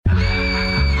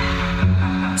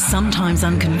sometimes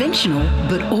unconventional,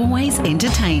 but always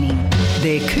entertaining.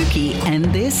 They're kooky and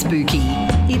they're spooky.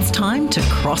 It's time to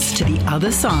cross to the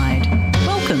other side.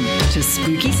 Welcome to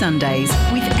Spooky Sundays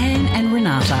with Anne and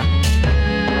Renata.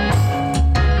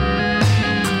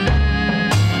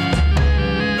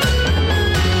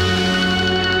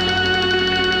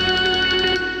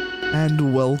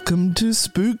 And welcome to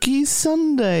Spooky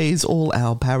Sundays, all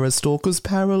our parastalkers,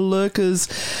 paralurkers,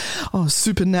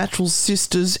 supernatural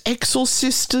sisters,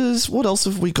 exorcisters, what else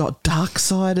have we got?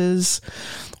 Darksiders,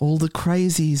 all the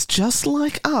crazies just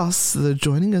like us that are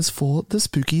joining us for the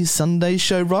Spooky Sunday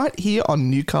show right here on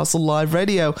Newcastle Live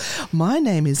Radio. My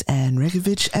name is Anne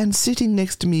Regovich and sitting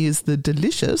next to me is the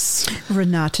delicious...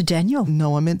 Renata Daniel.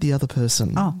 No, I meant the other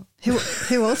person. Oh.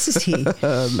 Who else is here?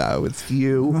 No, it's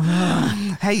you.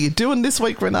 How you doing this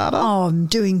week, Renata? Oh, I'm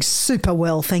doing super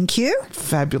well, thank you.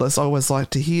 Fabulous. I always like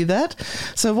to hear that.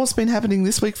 So what's been happening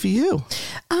this week for you?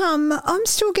 I'm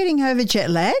still getting over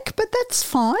jet lag, but that's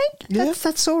fine. Yeah.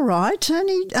 That's all right.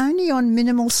 Only on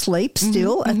minimal sleep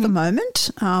still at the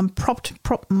moment.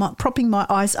 Propping my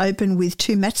eyes open with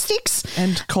 2 matchsticks.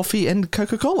 And coffee and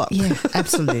Coca-Cola. Yeah,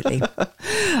 absolutely.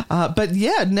 But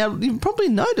yeah, now you've probably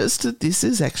noticed that this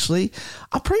is actually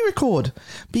a pre-record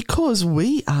because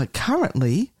we are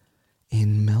currently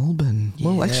in Melbourne. Yes.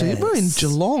 Well, actually, we're in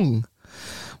Geelong.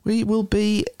 We will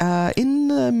be in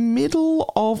the middle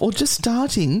of, or just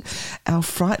starting, our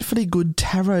Frightfully Good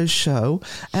Tarot show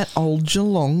at Old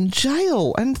Geelong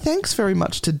Jail. And thanks very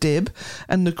much to Deb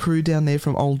and the crew down there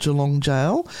from Old Geelong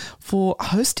Jail for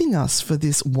hosting us for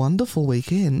this wonderful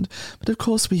weekend. But of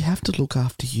course, we have to look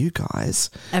after you guys.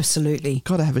 Absolutely.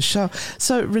 Got to have a show.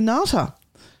 So, Renata,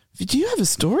 do you have a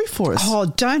story for us? Oh,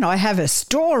 don't I have a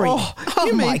story? Oh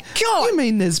my God. You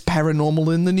mean there's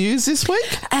paranormal in the news this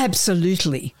week?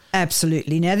 Absolutely.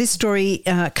 Absolutely. Now, this story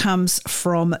comes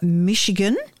from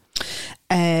Michigan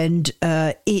and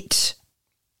I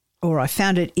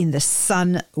found it in the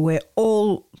Sun, where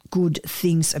all good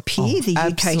things appear, the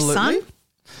absolutely. UK Sun.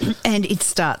 And it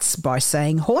starts by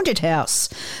saying, haunted house,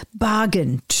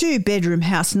 bargain, 2-bedroom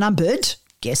house numbered,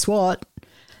 guess what?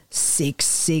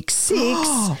 666.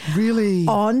 Oh, really?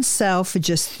 On sale for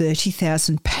just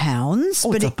 £30,000.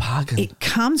 Oh, but it's a bargain. It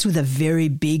comes with a very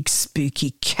big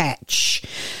spooky catch.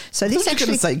 So this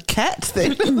actually going to say cat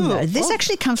then. No, this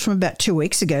actually comes from about 2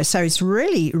 weeks ago, so it's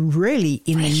really, really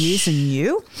in the news and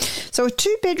new. So a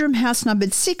 2-bedroom house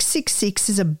numbered 666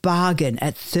 is a bargain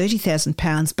at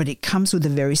 £30,000, but it comes with a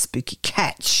very spooky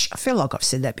catch. I feel like I've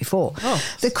said that before. Oh.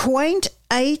 The quaint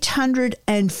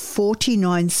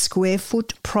 849 square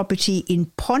foot property in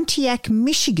Pontiac,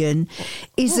 Michigan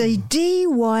is a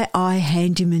DIY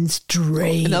handyman's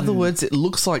dream. In other words, it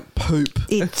looks like poop.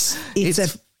 It's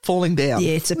falling down.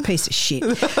 Yeah, it's a piece of shit.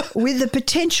 With the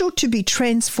potential to be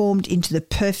transformed into the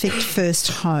perfect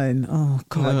first home. Oh,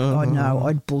 God, I know.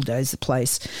 I'd bulldoze the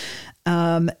place.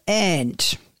 And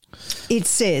it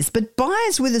says, but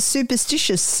buyers with a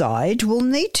superstitious side will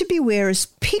need to beware as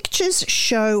pictures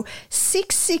show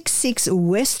 666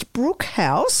 Westbrook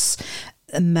House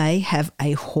may have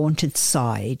a haunted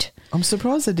side. I'm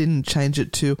surprised they didn't change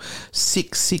it to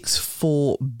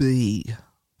 664B.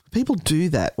 People do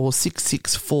that, or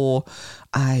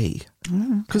 664A.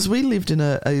 Because we lived in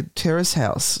a terrace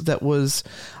house that was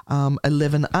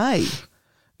 11A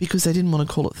because they didn't want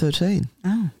to call it 13.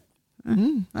 Oh.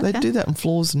 Okay. They do that in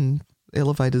floors and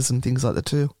elevators and things like that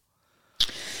too.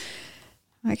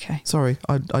 Okay. Sorry,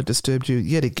 I disturbed you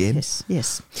yet again.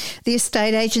 Yes. The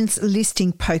estate agent's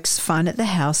listing pokes fun at the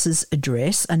house's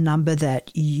address, a number that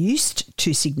used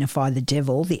to signify the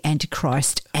devil, the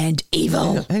Antichrist, and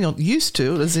evil. Hang on. Used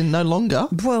to, as in no longer.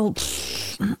 Well,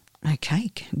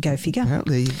 okay, go figure. Well,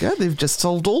 there you go. They've just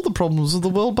solved all the problems of the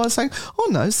world by saying, oh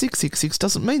no, 666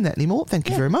 doesn't mean that anymore. Thank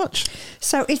you very much.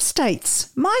 So it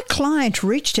states, my client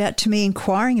reached out to me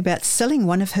inquiring about selling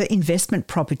one of her investment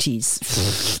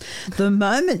properties. The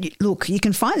moment, look, you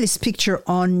can find this picture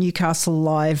on Newcastle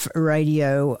Live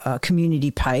Radio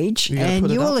community page, and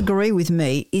you will agree with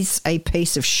me, it's a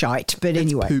piece of shite. But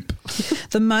anyway, poop.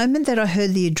 The moment that I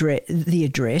heard the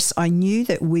address, I knew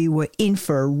that we were in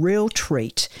for a real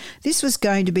treat. This was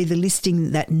going to be the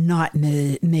listing that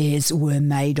nightmares were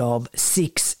made of.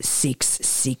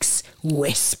 666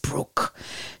 Westbrook.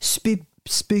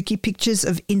 Spooky pictures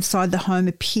of inside the home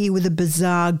appear with a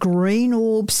bizarre green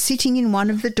orb sitting in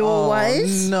one of the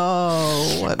doorways.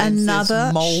 Oh, no.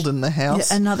 There's mould in the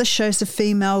house. Another shows a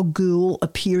female ghoul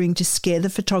appearing to scare the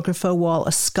photographer while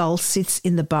a skull sits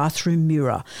in the bathroom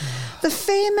mirror. The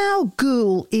female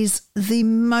ghoul is the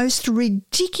most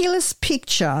ridiculous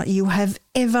picture you have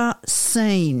ever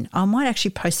seen. I might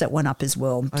actually post that one up as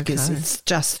well because it's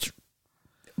just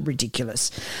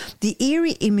ridiculous. The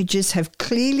eerie images have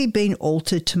clearly been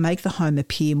altered to make the home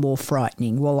appear more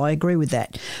frightening. Well, I agree with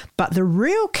that. But the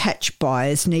real catch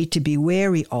buyers need to be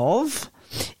wary of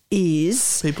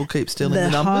is people keep stealing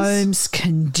the numbers. Home's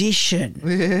condition.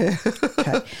 Yeah.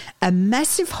 Okay. A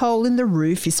massive hole in the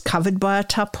roof is covered by a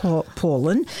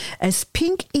tarpaulin as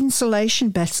pink insulation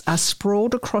bats are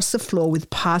sprawled across the floor with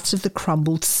parts of the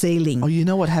crumbled ceiling. Oh, you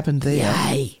know what happened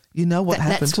there? Yay. You know what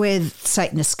happened? That's where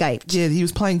Satan escaped. Yeah, he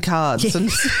was playing cards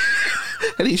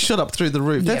and he shot up through the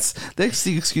roof. Yep. That's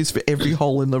the excuse for every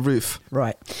hole in the roof.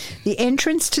 Right. The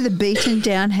entrance to the beaten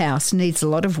down house needs a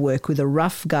lot of work with a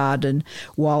rough garden,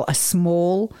 while a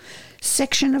small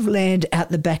section of land out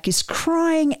the back is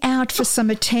crying out for some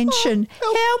attention.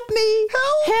 Help me!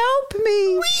 Help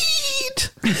me! Weed!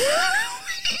 Weed!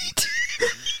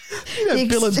 You know,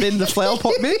 Bill and Ben the flower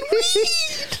pot man.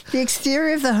 The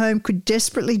exterior of the home could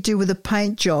desperately do with a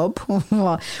paint job,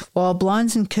 while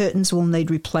blinds and curtains will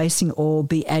need replacing or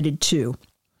be added to.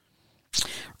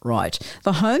 Right.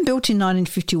 The home, built in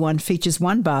 1951, features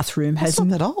one bathroom, That's not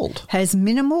that old. has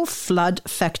minimal flood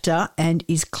factor and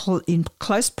is in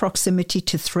close proximity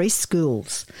to 3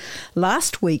 schools.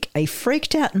 Last week, a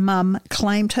freaked out mum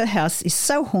claimed her house is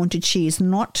so haunted she is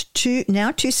now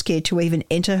too scared to even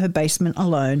enter her basement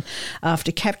alone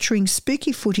after capturing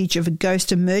spooky footage of a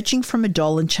ghost emerging from a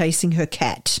doll and chasing her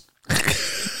cat.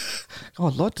 Oh,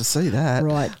 I'd like to see that.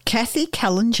 Right. Kathy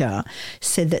Callinger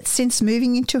said that since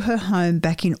moving into her home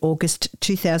back in August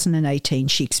 2018,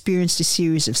 she experienced a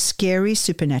series of scary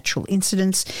supernatural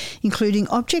incidents, including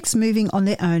objects moving on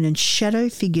their own and shadow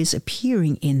figures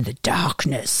appearing in the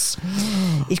darkness.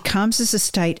 It comes as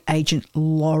estate agent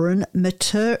Lauren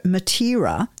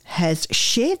Matera has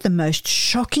shared the most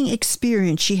shocking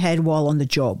experience she had while on the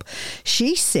job.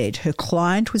 She said her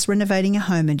client was renovating a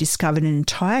home and discovered an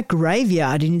entire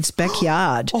graveyard in its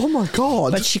backyard. Oh, my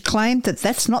God. But she claimed that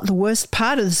that's not the worst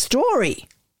part of the story.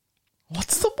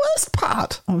 What's the worst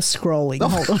part? I'm scrolling.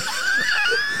 Hold on.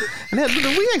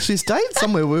 And we actually stayed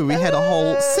somewhere where we had a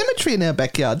whole cemetery in our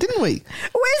backyard, didn't we?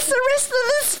 Where's the rest of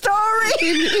the story?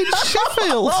 In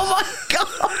Sheffield. Oh, my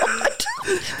God.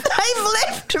 They've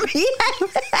left me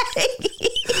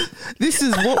hanging. This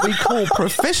is what we call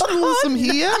professionalism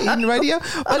here in radio.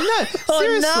 But no,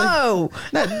 seriously. Oh,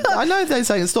 no. No, I know they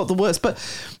say it's not the worst, but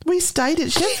we stayed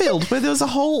at Sheffield where there was a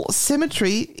whole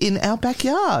cemetery in our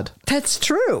backyard. That's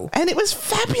true. And it was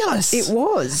fabulous. It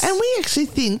was. And we actually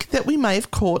think that we may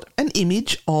have caught an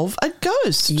image of a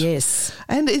ghost. Yes.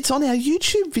 And it's on our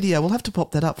YouTube video. We'll have to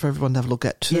pop that up for everyone to have a look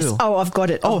at too. Yes. Oh, I've got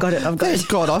it. I've got it. Thank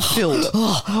God, I've filled.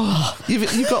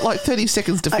 You've got like 30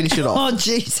 seconds to finish it off. Oh,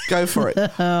 jeez. Go for it.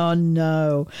 Oh,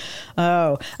 no.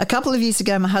 Oh, a couple of years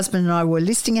ago, my husband and I were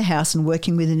listing a house and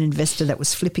working with an investor that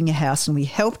was flipping a house, and we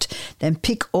helped them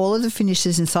pick all of the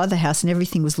finishes inside the house, and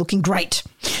everything was looking great.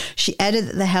 She added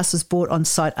that the house was bought on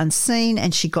sight unseen,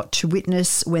 and she got to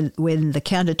witness when the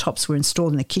countertops were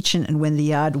installed in the kitchen and when the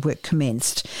yard work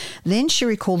commenced. Then she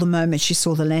recalled the moment she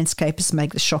saw the landscapers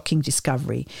make the shocking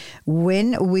discovery.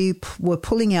 When we were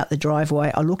pulling out the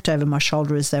driveway, I looked over my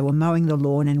shoulder as they were mowing the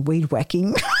lawn and weed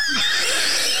whacking.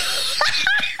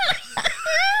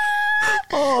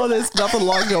 Oh, there's nothing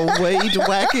like a weed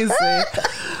whack, is there?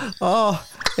 Oh,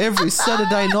 every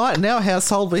Saturday night in our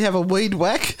household we have a weed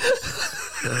whack.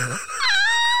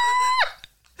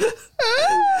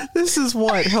 This is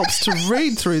why it helps to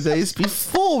read through these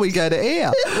before we go to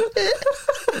air.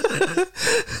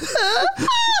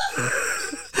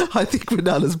 I think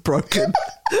Renata's broken.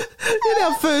 In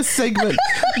our first segment,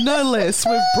 no less,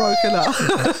 we've broken up.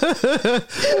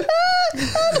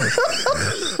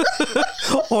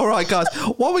 All right, guys,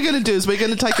 what we're going to do is we're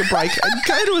going to take a break and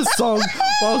go to a song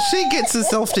while she gets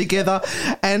herself together,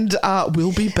 and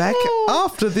we'll be back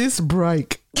after this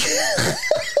break.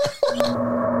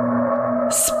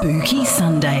 Spooky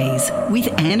Sundays with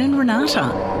Anne and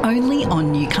Renata, only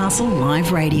on Newcastle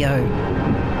Live Radio.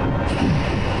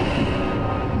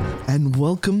 And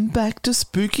welcome back to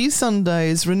Spooky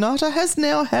Sundays. Renata has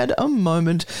now had a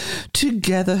moment to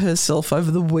gather herself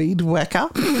over the weed whacker.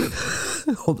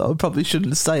 Although I probably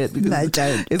shouldn't say it because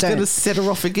it's going to set her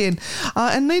off again.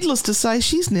 And needless to say,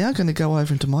 she's now going to go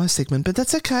over into my segment, but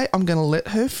that's okay. I'm going to let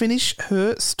her finish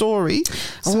her story.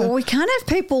 So, we can't have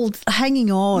people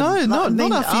hanging on. No,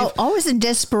 not after I was in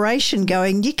desperation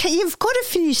going, you've got to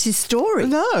finish this story.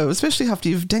 No, especially after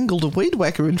you've dangled a weed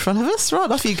whacker in front of us.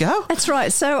 Right, off you go. That's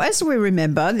right. So as we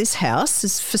remember, this house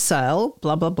is for sale,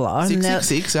 blah, blah, blah.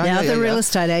 666. Now the real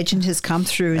estate agent has come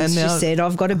through and she said,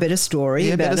 I've got a better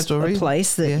story about a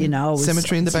place that,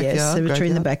 cemetery in the backyard. Yeah, cemetery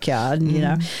in the backyard.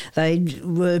 And, they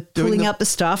were pulling up the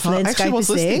stuff. Landscapers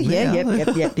there.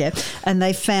 Yep. And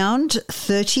they found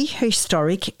 30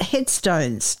 historic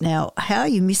headstones. Now, how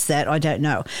you missed that, I don't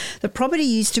know. The property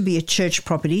used to be a church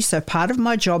property, so part of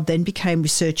my job then became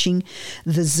researching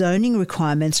the zoning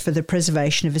requirements for the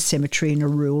preservation of a cemetery in a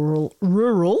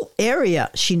rural area,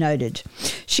 she noted.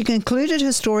 She concluded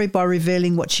her story by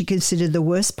revealing what she considered the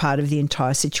worst part of the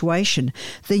entire situation.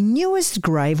 The newest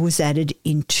grave was added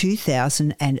in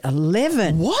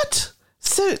 2011. What?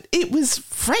 So it was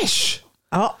fresh.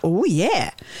 Oh,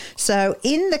 yeah. So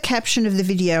in the caption of the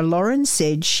video, Lauren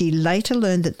said she later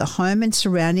learned that the home and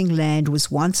surrounding land was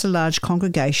once a large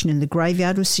congregation and the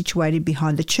graveyard was situated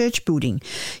behind the church building.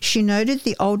 She noted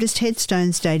the oldest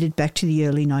headstones dated back to the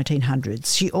early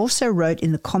 1900s. She also wrote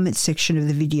in the comments section of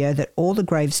the video that all the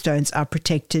gravestones are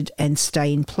protected and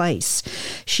stay in place.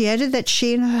 She added that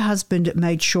she and her husband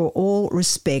made sure all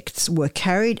respects were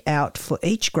carried out for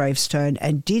each gravestone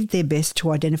and did their best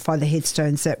to identify the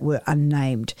headstones that were unnamed.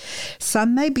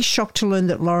 Some may be shocked to learn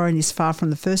that Lauren is far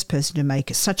from the first person to make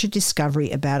such a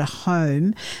discovery about a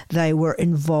home they were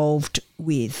involved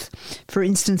with. For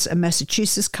instance, a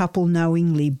Massachusetts couple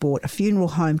knowingly bought a funeral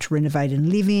home to renovate and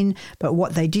live in, but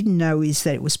what they didn't know is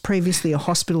that it was previously a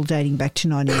hospital dating back to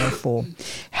 1904.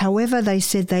 However, they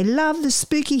said they love the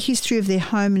spooky history of their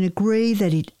home and agree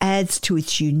that it adds to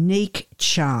its unique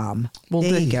charm. Well,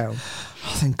 there you go.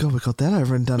 Oh, thank God we got that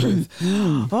over and done with.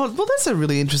 Oh, well, that's a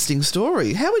really interesting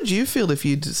story. How would you feel if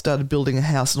you started building a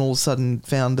house and all of a sudden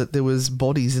found that there was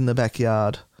bodies in the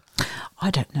backyard? I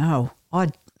don't know. I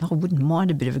wouldn't mind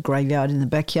a bit of a graveyard in the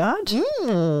backyard.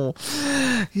 Yeah,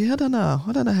 I don't know.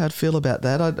 I don't know how I'd feel about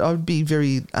that. I'd be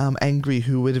very angry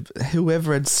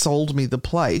whoever had sold me the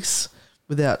place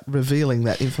without revealing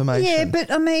that information. Yeah,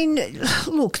 but I mean,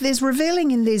 look, there's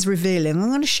revealing and there's revealing. I'm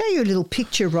going to show you a little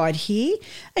picture right here,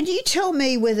 and you tell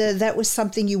me whether that was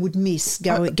something you would miss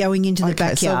going into the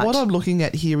backyard. So what I'm looking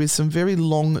at here is some very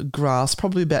long grass,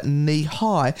 probably about knee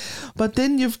high, but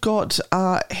then you've got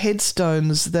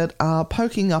headstones that are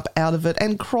poking up out of it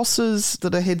and crosses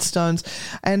that are headstones,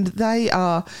 and they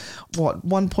are,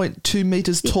 1.2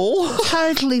 metres tall?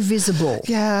 Totally visible.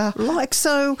 Yeah.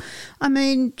 So, I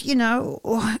mean,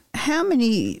 how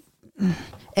many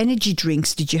energy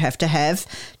drinks did you have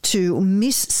to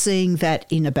miss seeing that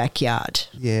in a backyard?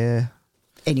 Yeah.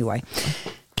 Anyway,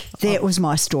 that was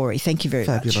my story. Thank you very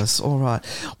much. Fabulous. All right.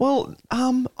 Well,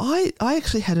 I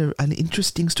actually had an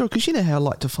interesting story because you know how I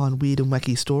like to find weird and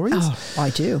wacky stories. Oh, I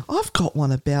do. I've got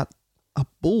one about a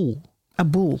bull. A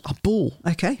bull? A bull.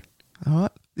 Okay. All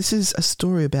right. This is a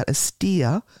story about a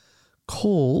steer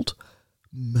called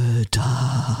Murder.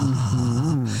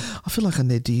 I feel like I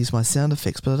need to use my sound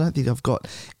effects, but I don't think I've got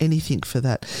anything for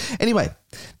that. Anyway,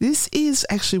 this is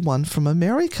actually one from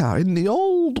America in the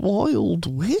old Wild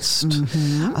West.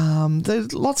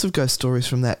 There's lots of ghost stories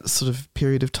from that sort of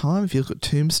period of time if you look at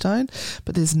Tombstone,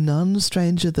 but there's none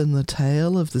stranger than the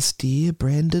tale of the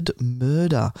steer-branded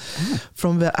murder.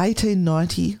 From about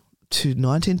 1890 to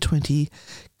 1920,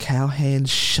 cowhands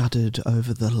shuddered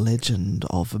over the legend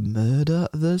of Murder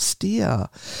the Steer.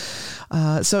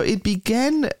 So it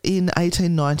began in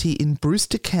 1890 in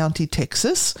Brewster County,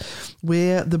 Texas,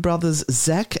 where the brothers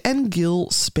Zach and Gil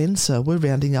Spencer were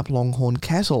rounding up longhorn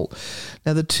cattle.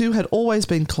 Now, the two had always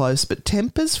been close, but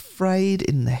tempers frayed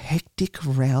in the hectic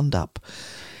roundup.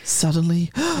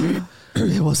 Suddenly,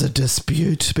 there was a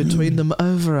dispute between them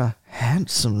over a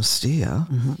handsome steer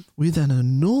with an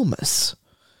enormous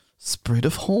spread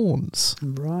of horns.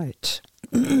 Right.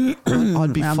 I'm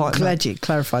glad you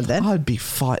clarified that. I'd be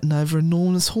fighting over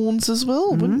enormous horns as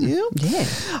well, wouldn't you? Yeah.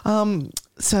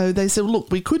 So they said,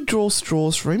 look, we could draw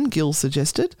straws for him, Gil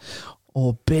suggested.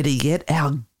 Or better yet,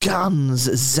 our guns,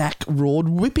 Zach roared,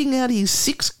 whipping out his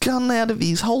 6-gun out of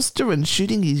his holster and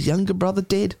shooting his younger brother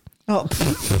dead. Oh,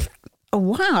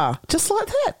 wow. Just like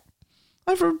that.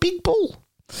 Over a big bull.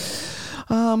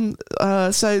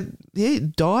 So he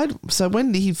died. So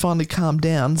when he finally calmed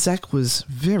down, Zach was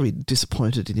very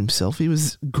disappointed in himself. He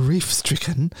was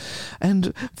grief-stricken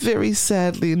and very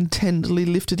sadly and tenderly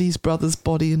lifted his brother's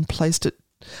body and placed it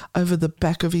over the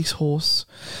back of his horse.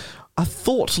 A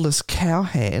thoughtless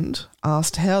cowhand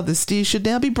asked how the steer should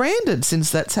now be branded since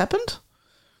that's happened.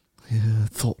 Yeah,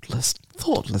 thoughtless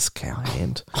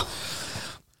cowhand.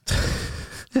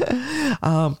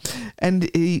 And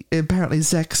apparently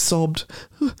Zach sobbed,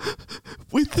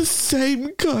 with the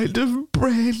same kind of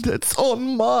brand that's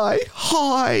on my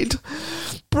hide.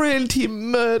 Brand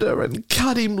him murder and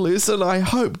cut him loose, and I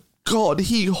hope God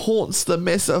he haunts the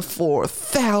messer for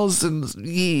 1,000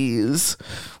 years.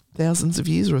 Thousands of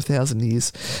years or 1,000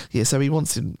 years? Yeah, so he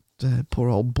wants him Poor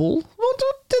old bull. What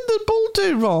did the bull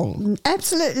do wrong?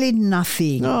 Absolutely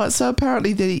nothing. Oh, so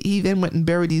apparently he then went and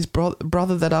buried his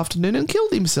brother that afternoon and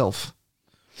killed himself.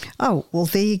 Oh, well,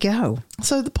 there you go.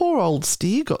 So the poor old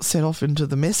steer got set off into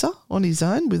the Messer on his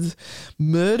own with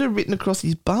murder written across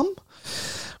his bum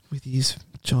with his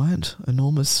giant,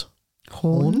 enormous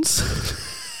horns.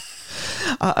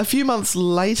 A few months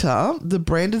later, the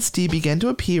branded steer began to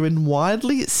appear in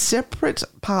widely separate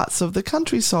parts of the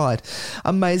countryside.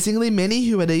 Amazingly, many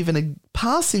who had even a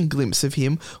passing glimpse of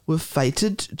him were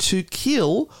fated to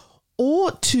kill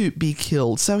or to be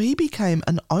killed, so he became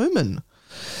an omen.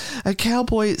 A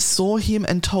cowboy saw him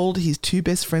and told his two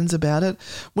best friends about it.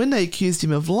 When they accused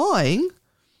him of lying,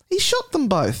 he shot them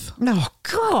both. Oh,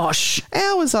 gosh.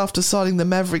 Hours after sighting the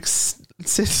Mavericks...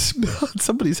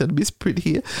 Somebody's had a misprint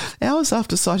here. Hours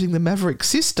after sighting the Maverick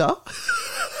sister,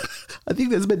 I think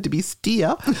that's meant to be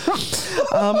steer.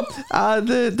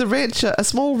 The rancher, a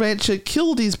small rancher,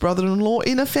 killed his brother-in-law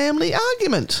in a family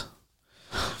argument.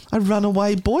 A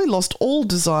runaway boy lost all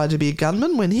desire to be a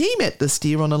gunman when he met the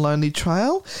steer on a lonely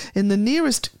trail in the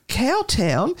nearest cow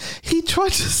town. He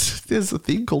tried to... There's a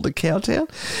thing called a cow town.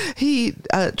 He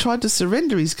tried to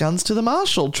surrender his guns to the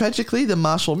marshal. Tragically, the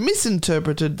marshal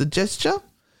misinterpreted the gesture,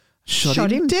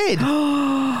 shot him dead.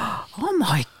 Oh,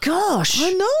 my gosh.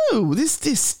 I know. This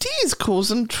steer's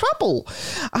causing trouble.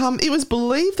 It was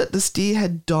believed that the steer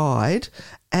had died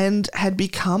and had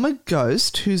become a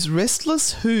ghost whose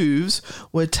restless hooves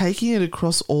were taking it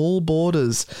across all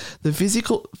borders. The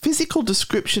physical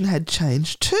description had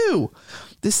changed too.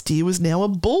 The steer was now a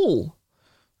bull.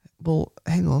 Well,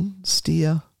 hang on,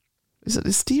 steer. Is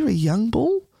a steer a young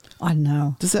bull? I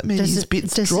know. Does that mean his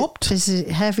bits dropped? Does it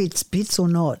have its bits or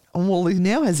not? Well, he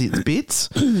now has its bits.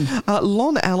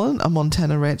 Lon Allen, a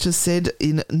Montana rancher, said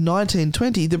in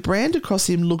 1920 the brand across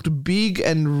him looked big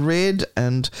and red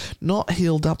and not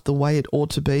healed up the way it ought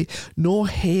to be, nor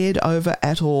haired over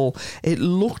at all. It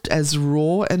looked as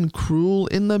raw and cruel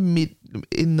in the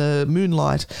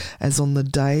moonlight as on the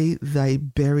day they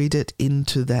buried it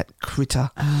into that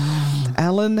critter. Oh.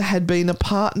 Allen had been a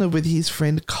partner with his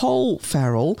friend Cole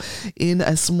Farrell in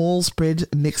a small spread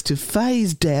next to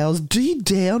Faye's Dow's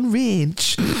D-Down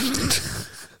Ranch. Can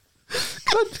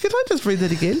I just read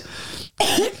that again?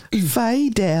 Faye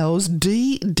Dow's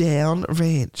D-Down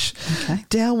Ranch. Okay.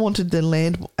 Dow wanted their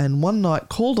land and one night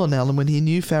called on Allen when he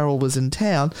knew Farrell was in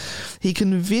town. He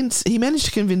managed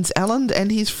to convince Allen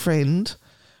and his friend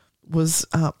was,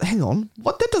 hang on,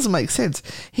 what? That doesn't make sense.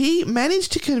 He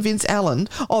managed to convince Allen,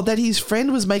 that his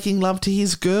friend was making love to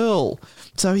his girl.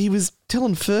 So he was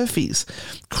telling furfies.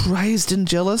 Crazed and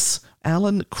jealous,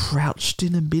 Allen crouched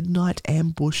in a midnight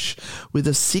ambush with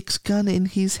a 6-gun in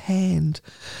his hand.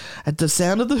 At the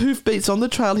sound of the hoofbeats on the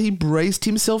trail, he braced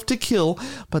himself to kill,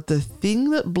 but the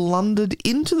thing that blundered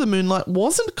into the moonlight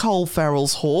wasn't Cole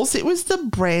Farrell's horse, it was the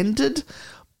branded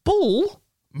bull.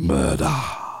 Murder.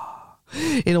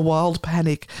 In a wild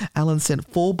panic, Allen sent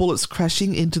 4 bullets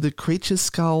crashing into the creature's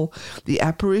skull. The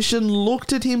apparition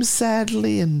looked at him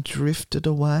sadly and drifted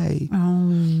away.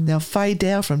 Now, Faye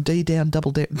Dow from D-Down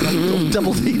Double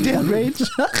D-Down Ranch.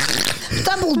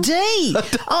 Double D?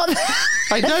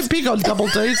 Hey, don't pick on double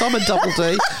Ds. I'm a double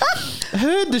D.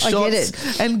 Heard the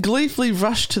shots and gleefully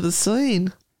rushed to the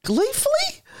scene.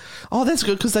 Gleefully? Oh, that's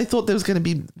good, because they thought there was going to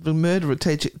be the murderer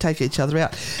take each other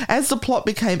out. As the plot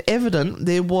became evident,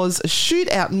 there was a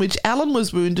shootout in which Allen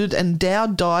was wounded and Dow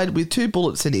died with 2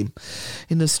 bullets in him.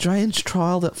 In the strange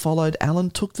trial that followed, Allen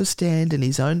took the stand in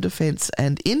his own defence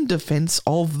and in defence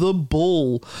of the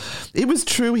bull. It was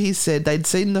true, he said, they'd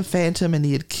seen the phantom and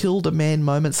he had killed a man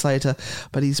moments later,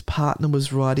 but his partner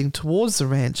was riding towards the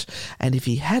ranch, and if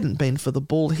he hadn't been for the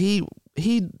bull, he'd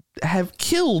have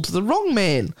killed the wrong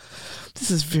man. This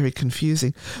is very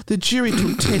confusing. The jury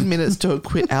took 10 minutes to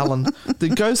acquit Allen. The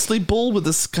ghostly bull with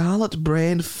the scarlet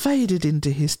brand faded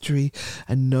into history,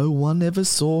 and no one ever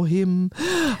saw him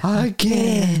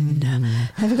again.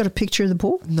 Have you got a picture of the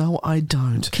bull? No, I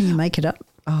don't. Can you make it up?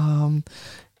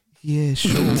 Yeah,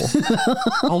 sure.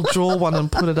 I'll draw one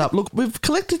and put it up. Look, we've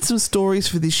collected some stories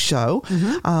for this show,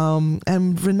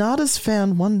 and Renata's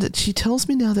found one that she tells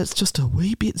me now that's just a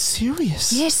wee bit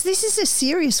serious. Yes, this is a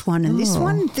serious one, and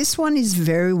this one is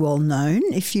very well known.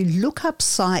 If you look up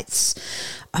sites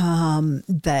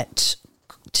that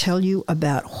tell you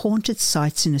about haunted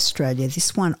sites in Australia,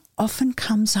 this one often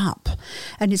comes up,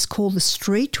 and it's called the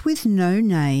Street with No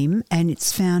Name, and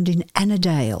it's found in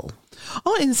Annandale.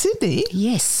 Oh, in Sydney?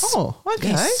 Yes. Oh,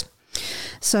 okay. Yes.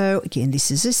 So, again,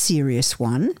 this is a serious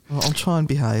one. Well, I'll try and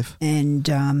behave. And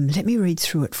let me read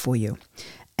through it for you.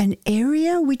 An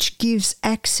area which gives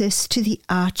access to the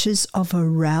arches of a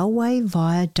railway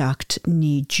viaduct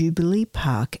near Jubilee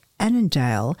Park,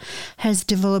 Annandale, has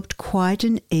developed quite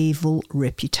an evil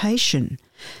reputation.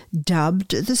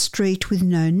 Dubbed the street with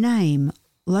no name,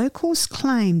 locals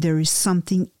claim there is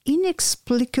something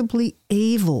inexplicably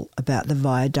evil about the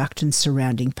viaduct and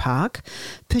surrounding park,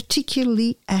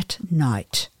 particularly at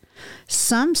night.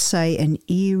 Some say an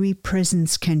eerie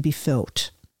presence can be felt.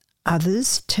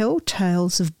 Others tell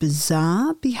tales of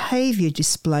bizarre behaviour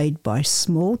displayed by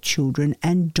small children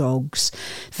and dogs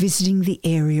visiting the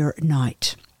area at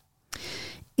night.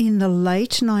 In the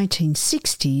late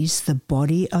 1960s, the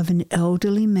body of an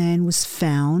elderly man was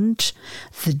found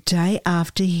the day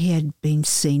after he had been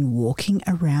seen walking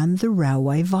around the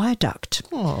railway viaduct.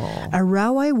 Oh. A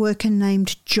railway worker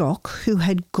named Jock, who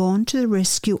had gone to the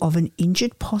rescue of an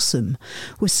injured possum,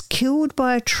 was killed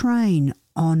by a train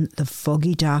on the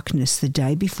foggy darkness the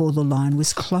day before the line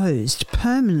was closed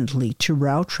permanently to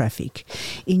rail traffic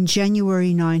in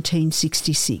January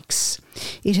 1966.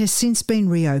 It has since been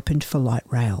reopened for light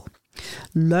rail.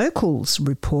 Locals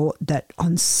report that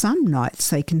on some nights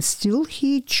they can still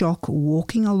hear Jock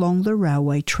walking along the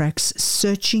railway tracks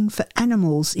searching for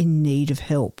animals in need of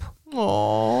help.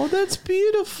 Oh, that's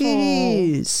beautiful. It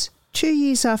is. 2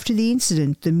 years after the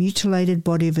incident, the mutilated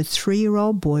body of a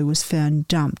 3-year-old boy was found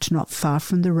dumped not far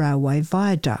from the railway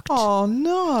viaduct. Oh,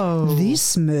 no.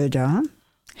 This murder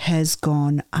has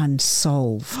gone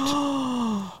unsolved.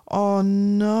 Oh,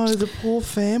 no, the poor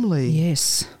family.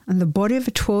 Yes. And the body of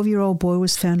a 12-year-old boy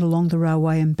was found along the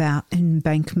railway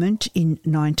embankment in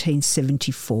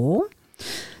 1974.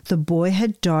 The boy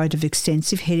had died of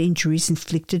extensive head injuries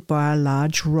inflicted by a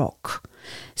large rock.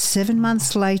 7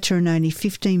 months later and only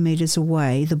 15 metres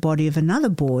away, the body of another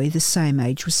boy the same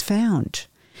age was found.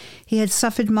 He had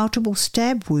suffered multiple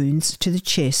stab wounds to the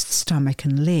chest, stomach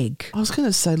and leg. I was going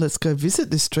to say let's go visit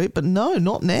this street, but no,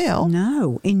 not now.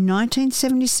 No. In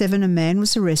 1977, a man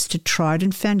was arrested, tried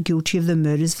and found guilty of the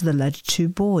murders of the latter 2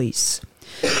 boys.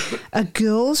 A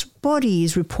girl's body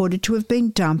is reported to have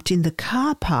been dumped in the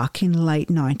car park in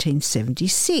late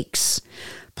 1976.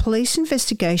 Police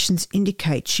investigations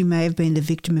indicate she may have been the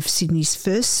victim of Sydney's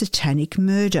first satanic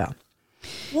murder.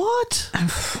 What?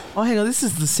 Oh, hang on. This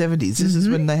is the 70s. This is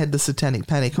when they had the satanic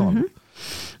panic on.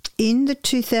 In the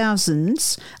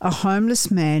 2000s, a homeless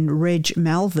man, Reg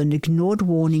Malvin, ignored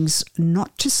warnings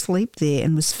not to sleep there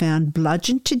and was found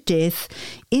bludgeoned to death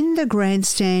in the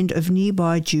grandstand of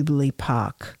nearby Jubilee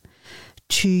Park.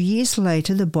 2 years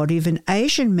later, the body of an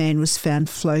Asian man was found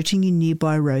floating in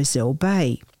nearby Roselle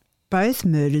Bay. Both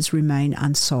murders remain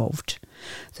unsolved.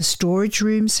 The storage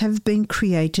rooms have been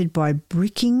created by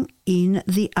bricking in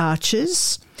the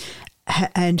arches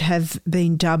and have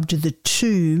been dubbed the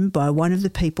tomb by one of the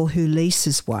people who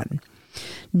leases one.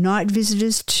 Night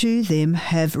visitors to them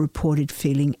have reported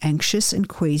feeling anxious and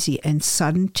queasy and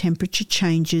sudden temperature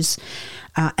changes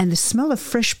and the smell of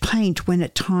fresh paint when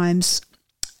at times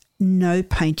no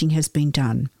painting has been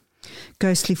done.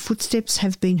 Ghostly footsteps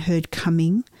have been heard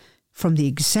coming from the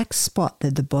exact spot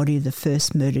that the body of the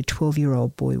first murdered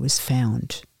 12-year-old boy was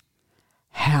found.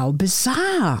 How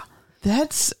bizarre!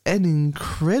 That's an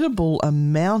incredible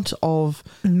amount of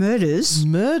Murders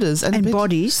and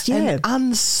bodies, yeah. and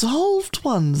unsolved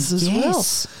ones as well.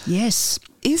 Yes.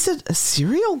 Is it a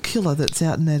serial killer that's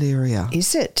out in that area?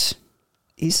 Is it?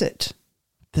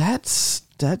 That's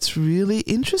really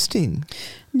interesting.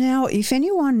 Now, if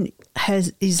anyone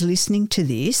is listening to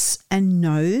this and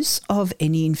knows of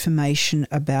any information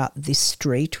about this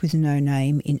street with no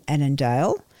name in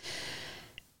Annandale,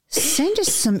 send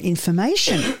us some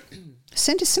information.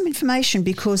 Send us some information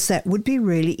because that would be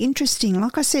really interesting.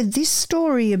 Like I said, this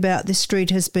story about this street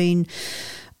has been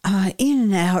in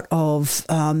and out of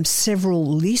several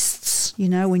lists. You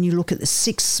know, when you look at the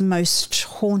 6 most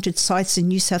haunted sites in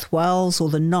New South Wales or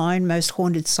the 9 most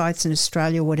haunted sites in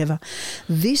Australia, whatever,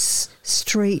 this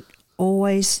street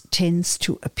always tends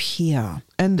to appear.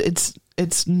 And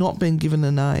it's not been given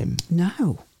a name.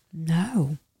 No.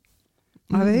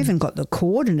 I've even got the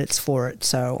coordinates for it,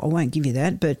 so I won't give you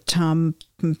that. But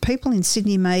people in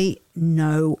Sydney may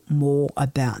know more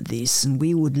about this, and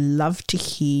we would love to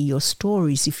hear your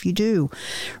stories if you do.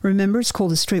 Remember, it's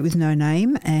called The Street with No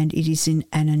Name, and it is in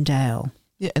Annandale.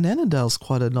 Yeah, and Annandale's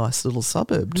quite a nice little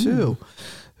suburb too,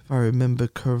 if I remember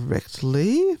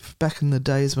correctly. Back in the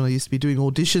days when I used to be doing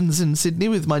auditions in Sydney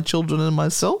with my children and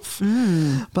myself.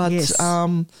 But yes.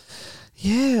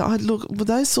 Yeah, I look with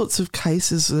those sorts of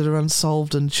cases that are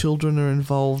unsolved and children are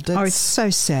involved. It's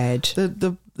so sad.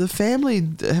 The the family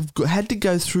have had to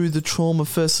go through the trauma,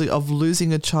 firstly, of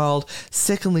losing a child,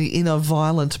 secondly, in a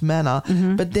violent manner,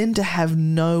 but then to have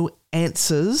no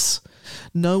answers,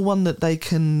 no one that they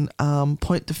can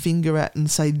point the finger at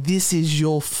and say, this is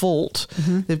your fault.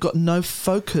 They've got no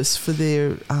focus for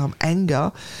their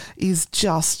anger, is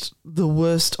just the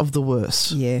worst of the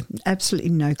worst. Yeah,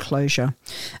 absolutely no closure.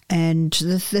 And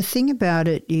the thing about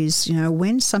it is,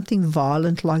 when something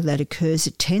violent like that occurs,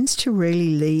 it tends to really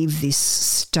leave this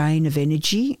stain of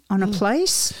energy on a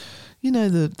place.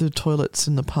 The toilets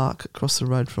in the park across the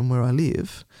road from where I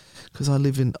live, because I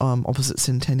live in opposite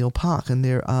Centennial Park, and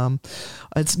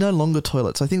it's no longer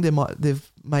toilets. I think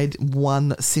they've made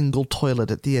one single toilet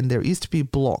at the end. There used to be a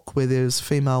block where there's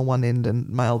female one end and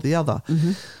male the other.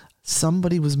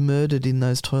 Somebody was murdered in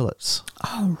those toilets.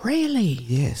 Oh, really?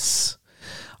 Yes.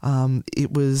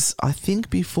 It was, I think,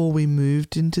 before we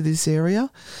moved into this area,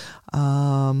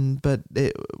 but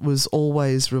it was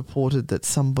always reported that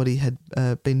somebody had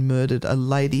been murdered. A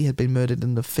lady had been murdered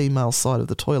in the female side of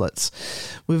the toilets.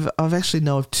 I've actually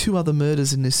know of 2 other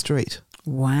murders in this street.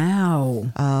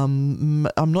 Wow. I'm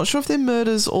not sure if they're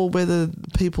murders or whether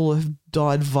people have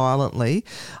died violently.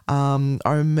 I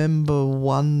remember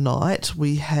one night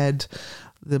we had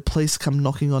the police come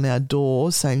knocking on our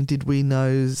door saying, did we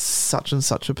know such and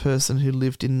such a person who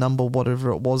lived in number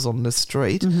whatever it was on the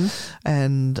street?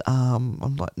 And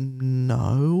I'm like,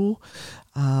 no.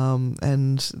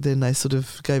 And then they sort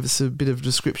of gave us a bit of a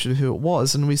description of who it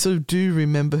was. And we sort of do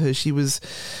remember her. She was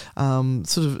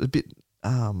sort of a bit...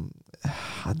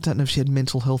 I don't know if she had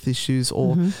mental health issues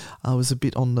or was a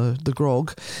bit on the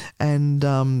grog, and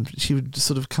she would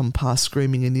sort of come past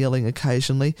screaming and yelling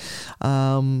occasionally,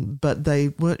 but they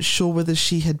weren't sure whether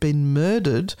she had been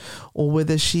murdered or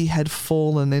whether she had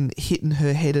fallen and hit in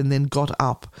her head and then got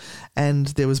up, and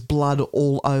there was blood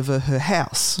all over her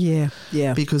house. Yeah,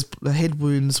 because the head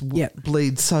wounds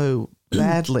bleed so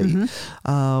badly.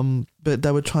 But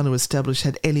they were trying to establish,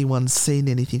 had anyone seen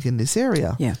anything in this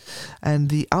area? Yeah. And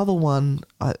the other one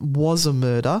was a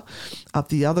murder up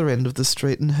the other end of the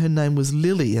street, and her name was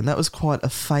Lily, and that was quite a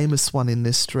famous one in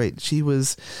this street. She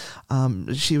was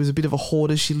a bit of a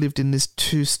hoarder. She lived in this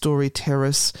 2-story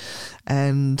terrace,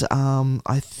 and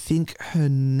I think her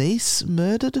niece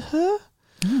murdered her.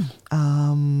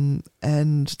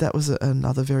 And that was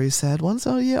another very sad one.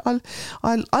 So yeah,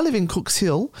 I live in Cooks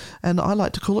Hill, and I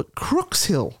like to call it Crooks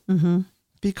Hill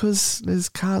because there's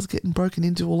cars getting broken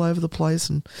into all over the place.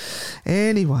 And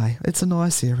anyway, it's a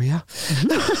nice area.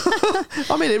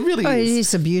 I mean, it really is. It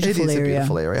is a beautiful area. It is a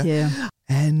beautiful area. Yeah.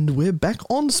 And we're back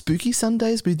on Spooky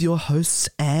Sundays with your hosts,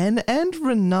 Anne and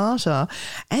Renata.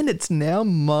 And it's now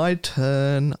my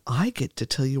turn. I get to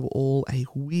tell you all a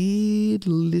weird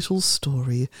little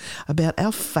story about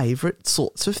our favourite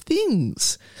sorts of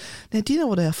things. Now, do you know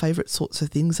what our favourite sorts of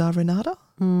things are, Renata?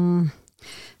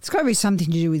 It's got to be something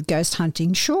to do with ghost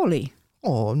hunting, surely.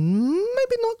 Oh,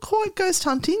 maybe not quite ghost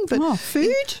hunting, but...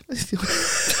 food?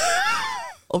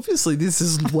 Obviously, this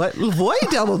is way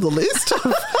down on the list.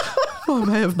 I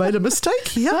may have made a mistake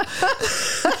here.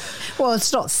 Well,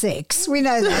 it's not sex. We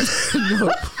know that.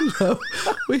 No.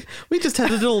 We just had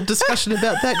a little discussion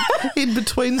about that in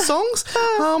between songs,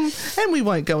 and we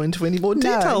won't go into any more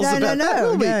details about that,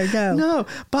 will we? No.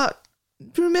 But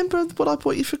do you remember what I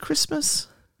bought you for Christmas?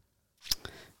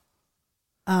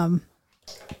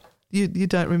 You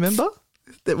don't remember?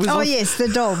 That was yes, the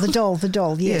doll.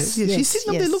 Yes, yes. She's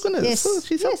sitting up there looking at us. Oh,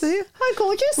 she's up there. Oh,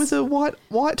 gorgeous. With her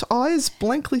white eyes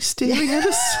blankly staring at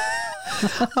us.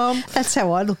 That's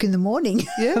how I look in the morning,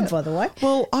 by the way.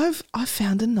 Well, I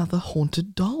found another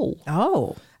haunted doll.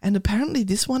 Oh. And apparently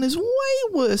this one is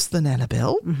way worse than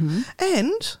Annabelle.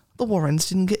 And the Warrens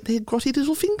didn't get their grotty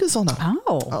little fingers on her.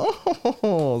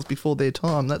 Oh, it's before their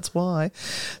time, that's why.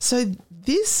 So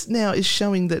this now is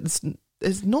showing that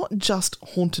it's not just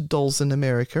haunted dolls in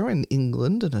America and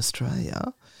England and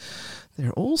Australia.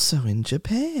 They're also in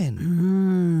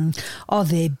Japan. Oh,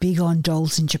 they're big on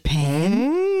dolls in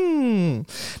Japan.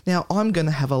 Now, I'm going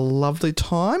to have a lovely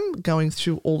time going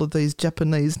through all of these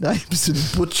Japanese names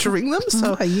and butchering them.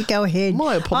 So you go ahead.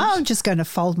 My apologies. I'm just going to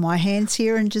fold my hands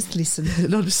here and just listen.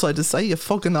 I'd just like to say you're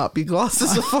fogging up. Your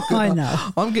glasses are fogging up. I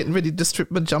know. I'm getting ready to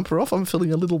strip my jumper off. I'm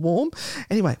feeling a little warm.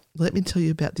 Anyway, let me tell you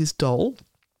about this doll.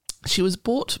 She was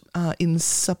bought in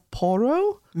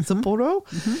Sapporo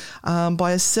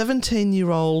by a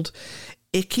 17-year-old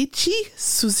Ekichi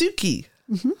Suzuki.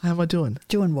 How am I doing?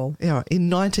 Doing well. Yeah, in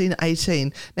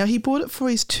 1918. Now, he bought it for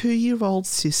his 2-year-old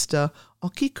sister,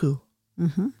 Okiku.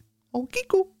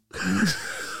 Okiku.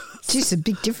 Geez, a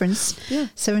big difference. Yeah.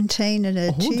 17 and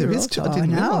a 2-year-old. There is two. I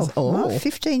didn't realise. Oh,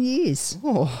 15 years.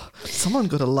 Oh, someone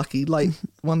got a lucky late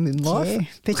one in life. Yeah,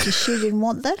 bet you she didn't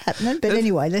want that happening. But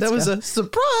anyway, let's That was go. a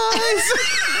surprise.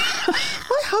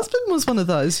 My husband was one of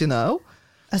those, you know.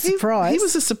 A surprise? He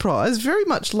was a surprise, very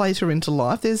much later into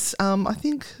life. There's, I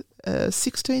think,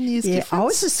 16 years difference. I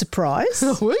was a surprise.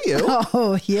 Were you?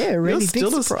 Oh, yeah, really big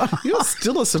surprise. You're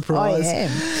still a surprise.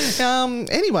 I am.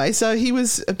 Anyway, so he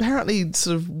was apparently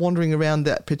sort of wandering around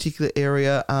that particular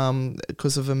area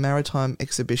because of a maritime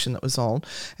exhibition that was on,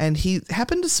 and he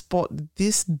happened to spot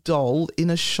this doll in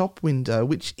a shop window,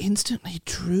 which instantly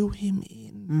drew him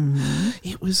in. Mm-hmm.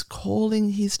 It was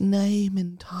calling his name,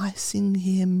 enticing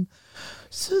him.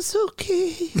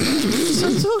 Suzuki.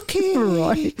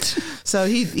 Right. So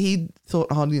he thought,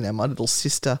 oh, you know, my little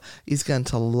sister is going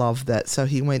to love that. So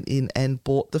he went in and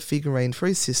bought the figurine for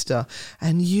his sister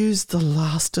and used the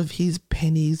last of his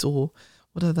pennies, or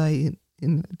what are they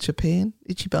in Japan?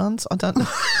 Ichibans? I don't know.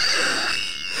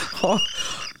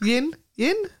 Yen?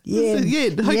 Yen?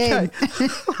 Yen. Okay.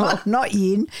 Oh, not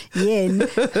yen. Yen.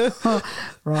 Oh,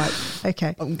 right.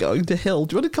 Okay. I'm going to hell.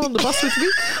 Do you want to come on the bus with me?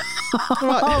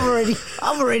 Right.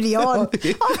 I'm already on.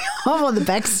 I'm on the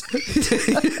back seat.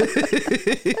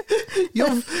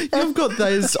 You've got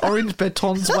those orange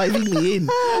batons waving me in.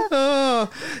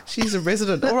 Oh, she's a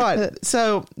resident. All right.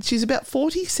 So she's about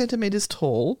 40 centimetres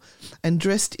tall and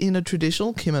dressed in a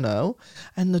traditional kimono,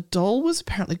 and the doll was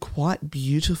apparently quite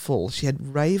beautiful. She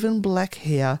had raven black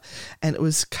hair, and it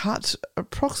was cut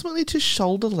approximately to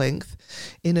shoulder length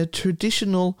in a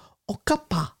traditional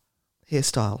okapa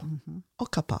hairstyle. Mm-hmm.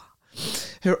 Okapa.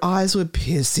 Her eyes were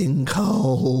piercing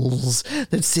coals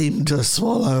that seemed to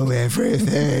swallow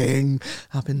everything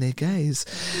up in their gaze.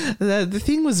 The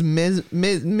thing was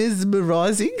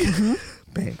mesmerising,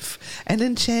 and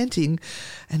enchanting,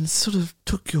 and sort of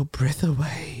took your breath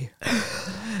away.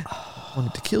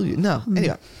 Wanted to kill you. No,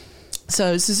 anyway.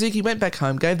 So Suzuki went back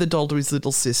home, gave the doll to his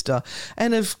little sister,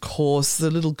 and of course the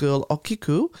little girl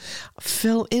Okiku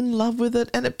fell in love with it,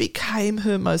 and it became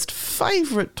her most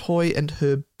favourite toy and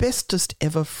her bestest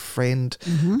ever friend,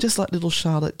 just like little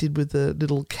Charlotte did with the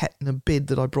little cat in a bed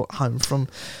that I brought home from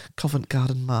Covent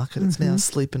Garden Market. It's now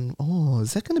sleeping. Oh,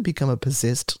 is that going to become a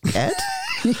possessed cat?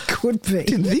 It could be.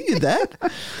 Didn't think of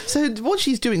that. So what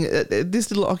she's doing,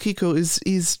 this little Okiko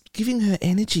is giving her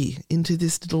energy into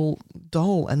this little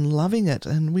doll and loving it.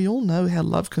 And we all know how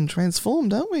love can transform,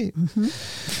 don't we?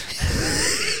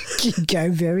 Can go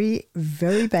very,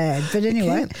 very bad. But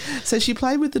anyway. So she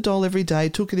played with the doll every day,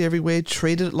 took it everywhere,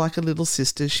 treated it like a little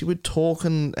sister. She would talk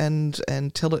and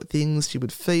tell it things. She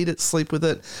would feed it, sleep with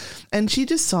it. And she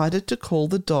decided to call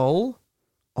the doll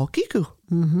Okiku.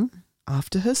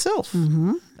 After herself,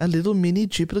 a little mini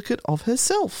duplicate of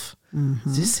herself.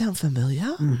 Does this sound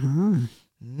familiar?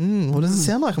 What does it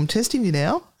sound like? I'm testing you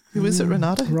now. Who is it,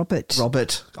 Renata?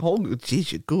 Robert. Oh,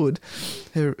 geez, you're good.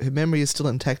 Her memory is still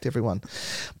intact, everyone.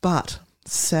 But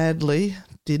sadly,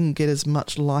 didn't get as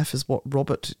much life as what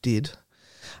Robert did.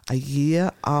 A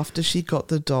year after she got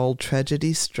the doll,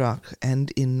 tragedy struck,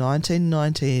 and in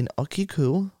 1919,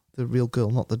 Okiku, the real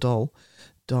girl, not the doll,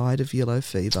 died of yellow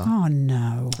fever. Oh,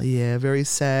 no. Yeah, very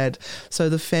sad. So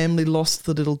the family lost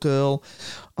the little girl.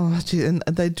 Oh, gee, and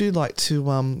they do like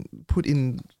to put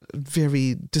in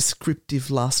very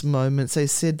descriptive last moments. They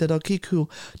said that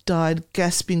Okiku died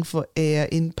gasping for air,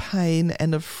 in pain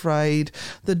and afraid.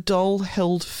 The doll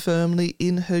held firmly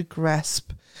in her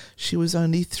grasp. She was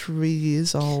only 3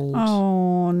 years old.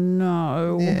 Oh,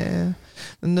 no. Yeah.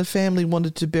 And the family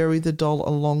wanted to bury the doll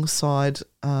alongside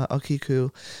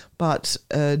Okiku. But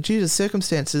due to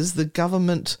circumstances, the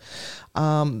government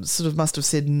sort of must have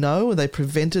said no. They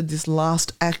prevented this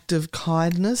last act of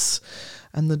kindness,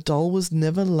 and the doll was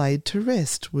never laid to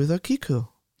rest with Okiku.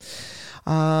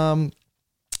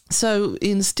 So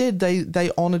instead,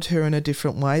 they honoured her in a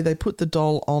different way. They put the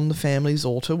doll on the family's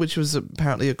altar, which was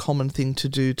apparently a common thing to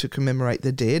do to commemorate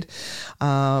the dead.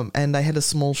 And they had a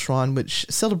small shrine which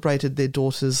celebrated their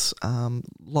daughter's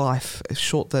life,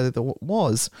 short though it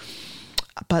was.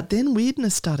 But then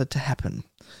weirdness started to happen.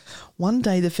 One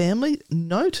day the family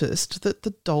noticed that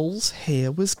the doll's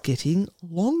hair was getting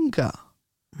longer.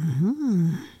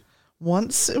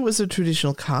 Once it was a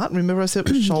traditional cut. Remember I said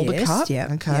it was shoulder cut?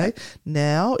 Yeah. Okay. Yep.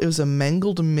 Now it was a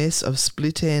mangled mess of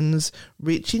split ends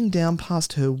reaching down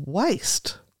past her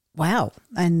waist. Wow.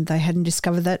 And they hadn't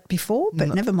discovered that before, but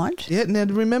never mind. Yeah. Now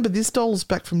remember, this doll's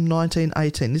back from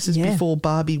 1918. This is before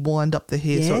Barbie wind up the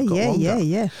hair so it got longer.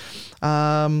 Yeah.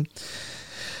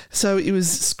 So it was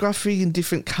scruffy in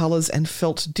different colours and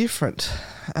felt different.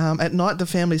 At night, the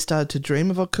family started to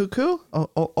dream of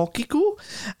Okiku,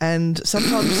 and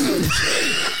sometimes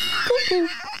cuckoo,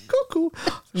 cuckoo.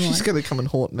 She's going to come and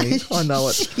haunt me. I know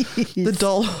it.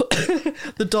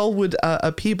 The doll would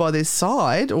appear by their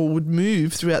side or would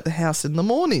move throughout the house in the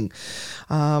morning.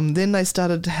 Then they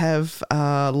started to have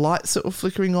lights that were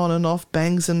flickering on and off,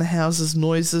 bangs in the houses,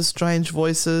 noises, strange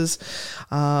voices,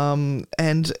 and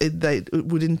it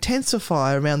would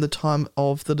intensify around the time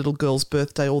of the little girl's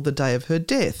birthday or the day of her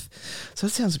death. So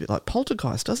it sounds a bit like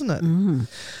poltergeist, doesn't it?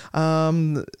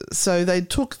 So they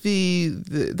took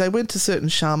they went to certain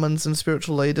shamans and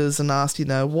spiritual leaders and asked,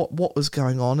 what was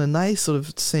going on, and they sort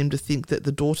of seemed to think that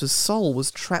the daughter's soul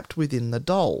was trapped within the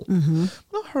doll.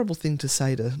 What a horrible thing to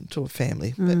say to a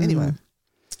family. But anyway,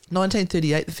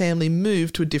 1938, the family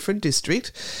moved to a different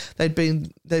district. They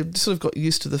sort of got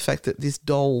used to the fact that this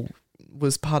doll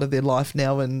was part of their life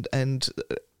now, and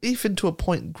even to a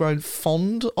point grown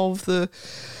fond of the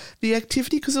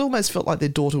activity, because it almost felt like their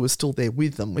daughter was still there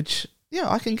with them, which,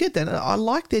 I can get that. I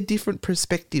like their different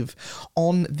perspective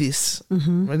on this.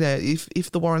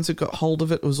 If the Warrens had got hold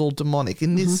of it, it was all demonic.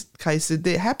 In this case,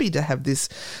 they're happy to have this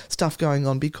stuff going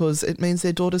on because it means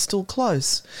their daughter's still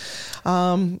close.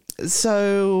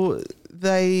 So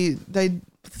they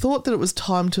thought that it was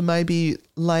time to maybe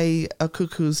lay a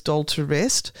cuckoo's doll to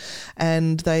rest,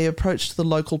 and they approached the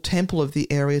local temple of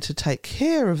the area to take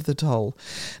care of the doll.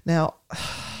 Now,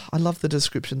 I love the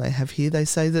description they have here. They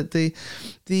say that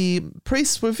the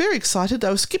priests were very excited. They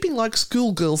were skipping like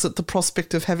schoolgirls at the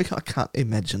prospect of having, I can't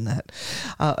imagine that,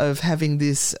 of having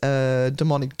this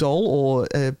demonic doll or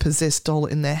possessed doll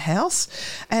in their house.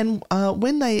 And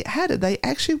when they had it, they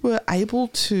actually were able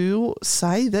to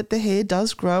say that the hair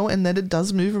does grow and that it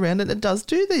does move around and it does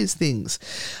do these things.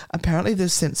 Apparently they've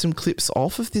sent some clips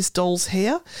off of this doll's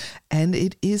hair, and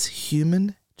it is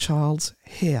human child's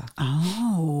hair.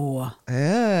 Oh.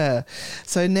 Yeah.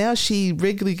 So now she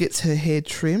regularly gets her hair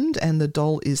trimmed and the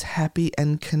doll is happy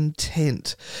and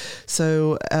content.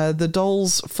 So the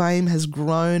doll's fame has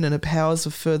grown and her powers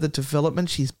of further development.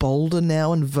 She's bolder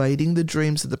now, invading the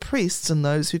dreams of the priests and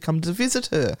those who come to visit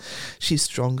her. She's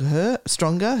stronger.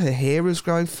 Her hair is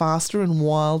growing faster and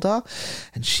wilder,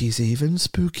 and she's even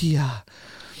spookier.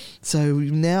 So we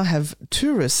now have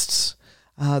tourists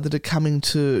that are coming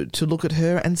to look at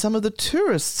her, and some of the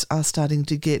tourists are starting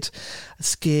to get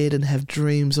scared and have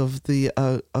dreams of the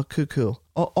okiku.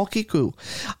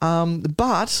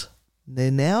 But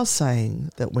they're now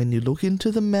saying that when you look into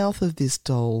the mouth of this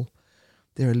doll,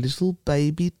 there are little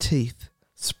baby teeth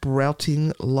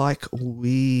sprouting like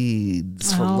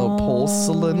weeds from the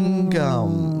porcelain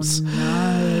gums.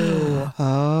 No.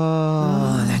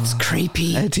 Oh, that's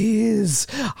creepy. It is.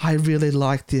 I really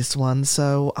like this one.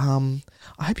 So I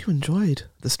hope you enjoyed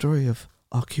the story of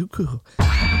Okuku.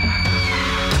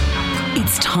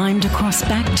 It's time to cross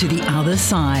back to the other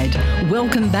side.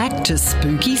 Welcome back to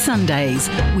Spooky Sundays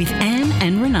with Anne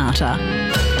and Renata.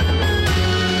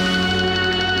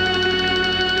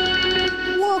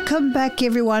 Welcome back,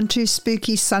 everyone, to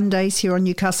Spooky Sundays here on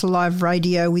Newcastle Live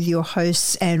Radio with your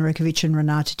hosts, Anne Rekovich and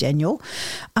Renata Daniel.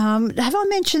 Have I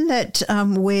mentioned that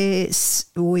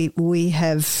we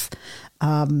have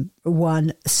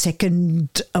won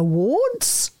second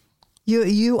awards?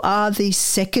 You are the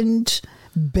second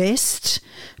best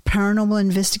paranormal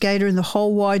investigator in the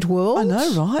whole wide world. I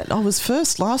know, right? I was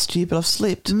first last year, but I've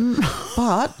slipped.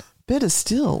 But better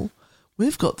still,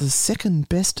 we've got the second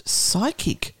best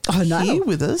psychic here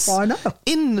with us. I know.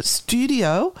 In the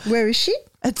studio. Where is she?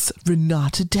 It's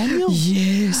Renata Daniel.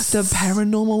 Yes. The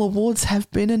paranormal awards have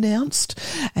been announced,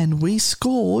 and we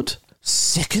scored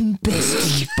second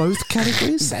best in both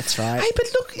categories. That's right. Hey, but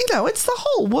look, it's the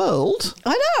whole world.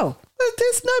 I know.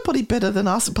 There's nobody better than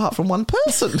us apart from one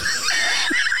person.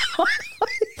 I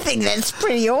think that's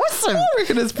pretty awesome. I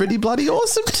reckon it's pretty bloody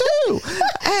awesome too.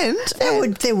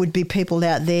 And there would be people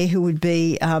out there who would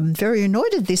be very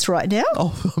annoyed at this right now.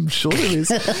 Oh, I'm sure there is.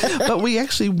 But we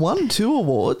actually won 2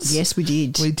 awards. Yes, we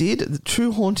did. We did.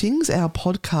 True Hauntings, our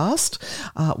podcast,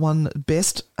 won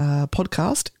best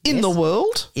podcast in the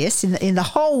world. Yes, in the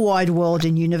whole wide world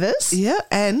and universe. Yeah,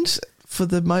 and for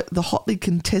the hotly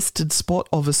contested spot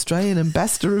of Australian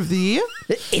Ambassador of the Year.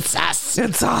 It's us.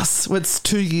 It's us. It's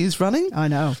 2 years running. I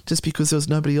know. Just because there was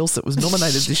nobody else that was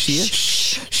nominated this year.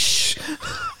 Shh.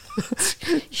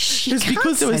 It's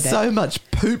because there was so much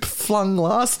poop flung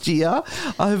last year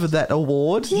over that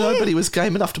award. Yeah. Nobody was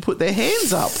game enough to put their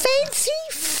hands up.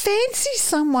 Fancy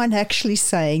someone actually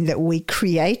saying that we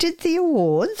created the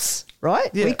awards, right?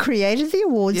 Yeah. We created the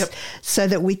awards so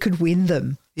that we could win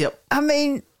them. Yep. I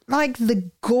mean, like the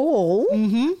gall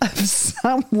of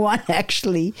someone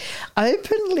actually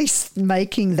openly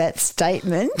making that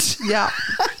statement. Yeah.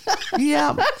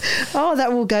 Yeah. Oh,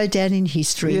 that will go down in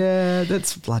history. Yeah,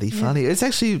 that's bloody funny. It's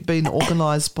actually been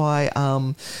organised by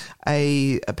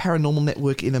a paranormal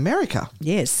network in America.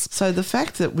 Yes. So the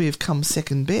fact that we've come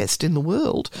second best in the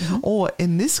world, or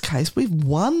in this case, we've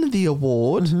won the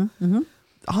award.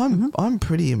 I'm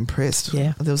pretty impressed.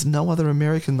 Yeah. There was no other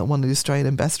American that won the Australian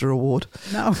Ambassador Award.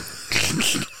 No.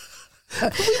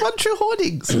 We won true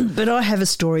hauntings. But I have a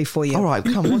story for you. All right,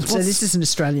 come on. So this is an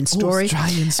Australian story.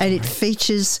 Australian story. And it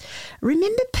features,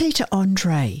 remember Peter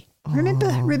Andre? Remember,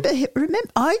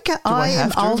 I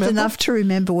am old enough to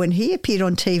remember when he appeared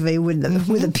on TV with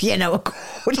a piano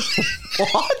accordion.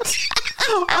 What?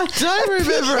 I don't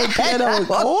remember a piano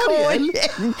accordion.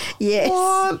 Yes.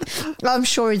 What? I'm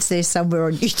sure it's there somewhere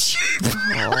on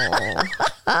YouTube.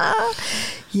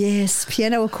 Yes,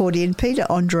 piano accordion, Peter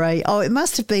Andre. Oh, it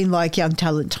must have been like Young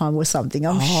Talent Time or something.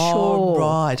 I'm sure.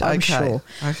 Right. I'm Okay. sure.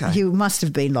 Okay. He must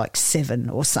have been like 7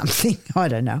 or something. I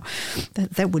don't know.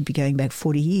 That would be going back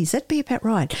 40 years. That'd be about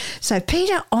right. So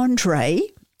Peter Andre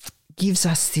gives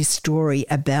us this story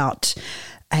about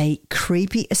a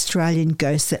creepy Australian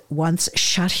ghost that once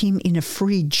shut him in a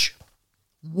fridge.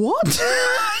 What?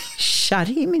 Shut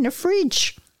him in a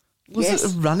fridge. Was it a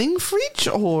running fridge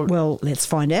or? Well, let's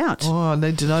find out. Oh, I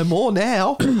need to know more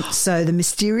now. So the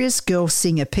mysterious girl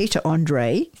singer Peter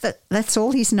Andre, that's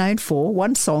all he's known for,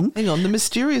 one song. Hang on, the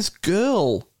mysterious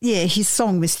girl. Yeah, his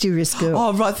song Mysterious Girl.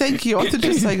 Oh, right, thank you. I thought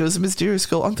you were saying it was a mysterious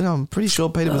girl. I'm pretty sure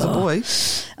Peter was a boy.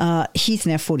 He's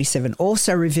now 47.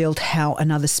 Also revealed how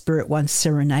another spirit once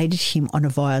serenaded him on a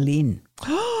violin.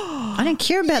 I don't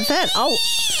care about that. Oh.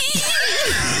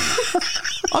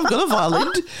 I've got a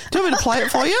violin. Do you want me to play it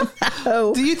for you?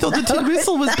 No. You thought the tin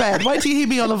whistle was bad. Wait till you hear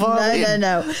me on a violin.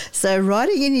 No. So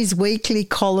writing in his weekly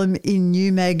column in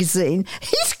New Magazine,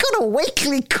 he's got a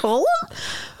weekly column?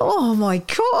 Oh, my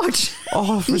God.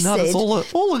 Oh, He Renata's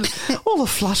said- all a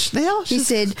flush now. He She's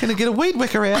said- going to get a weed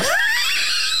whacker out.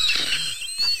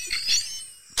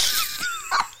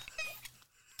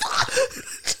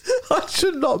 I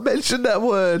should not mention that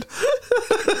word.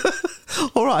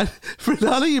 All right,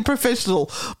 Renata, you're professional.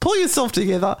 Pull yourself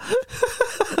together.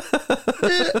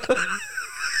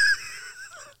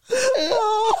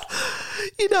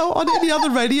 You know, on any other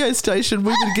radio station,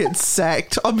 we would get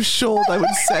sacked. I'm sure they would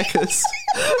sack us.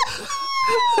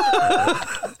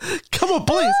 Come on,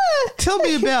 please. Tell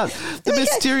me about the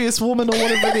mysterious woman or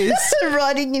whatever it is.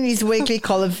 Writing in his weekly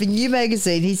column for New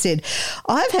Magazine, he said,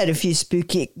 I've had a few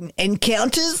spooky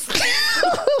encounters.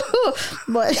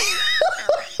 Oh,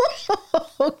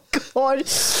 God.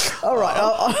 All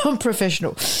right, I'm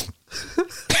professional.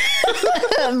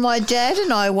 My dad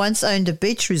and I once owned a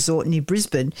beach resort near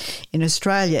Brisbane in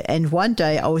Australia, and one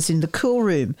day I was in the cool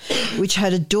room, which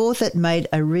had a door that made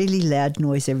a really loud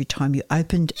noise every time you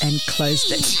opened and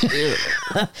closed it.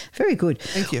 Very good.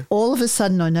 Thank you. All of a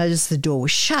sudden I noticed the door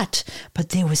was shut, but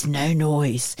there was no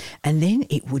noise, and then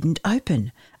it wouldn't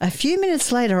open. A few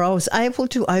minutes later I was able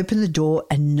to open the door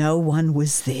and no one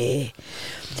was there.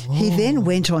 Whoa. He then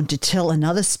went on to tell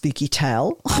another spooky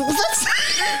tale.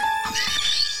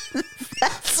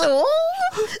 That's all?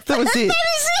 That was it.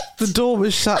 That is it. The door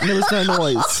was shut and there was no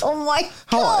noise. Oh, my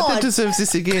Oh, God. that deserves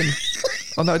this again.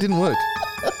 Oh, no, it didn't work.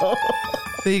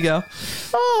 There you go.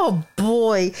 Oh,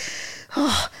 boy.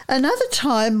 Oh, another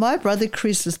time, my brother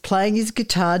Chris was playing his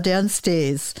guitar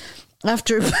downstairs.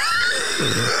 After this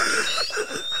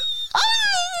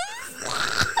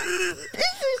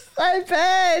is so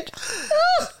bad.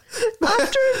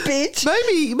 After a bit.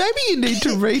 Maybe you need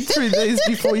to read through these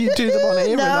before you do them on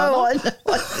air. No, Renata.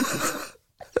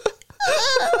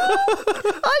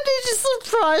 I need to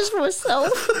surprise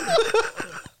myself.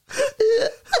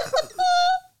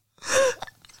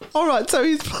 All right, so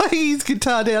he's playing his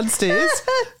guitar downstairs.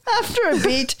 After a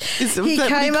bit, Is he that what he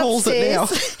came calls it now?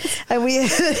 upstairs and we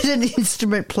heard an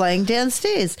instrument playing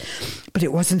downstairs. But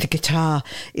it wasn't the guitar.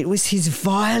 It was his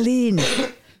violin.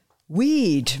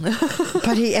 Weird.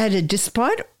 But he added,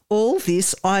 despite all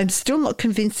this, I'm still not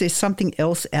convinced there's something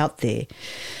else out there.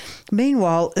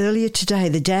 Meanwhile, earlier today,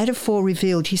 the dad of 4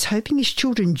 revealed he's hoping his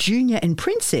children, Junior and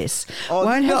Princess,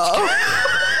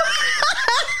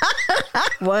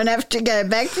 won't have to go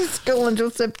back to school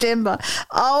until September.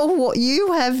 Oh,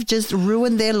 you have just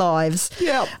ruined their lives.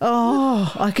 Yeah.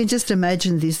 Oh, I can just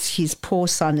imagine his poor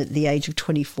son at the age of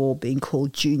 24 being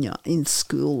called Junior in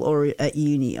school or at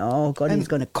uni. Oh, God, he's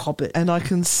going to cop it. And I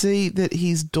can see that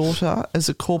his daughter, as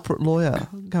a corporate lawyer,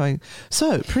 going,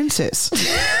 so, Princess,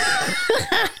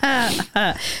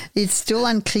 It's still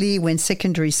unclear when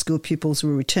secondary school pupils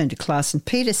will return to class, and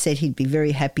Peter said he'd be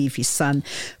very happy if his son,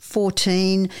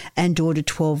 14, and daughter,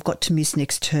 12, got to miss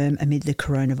next term amid the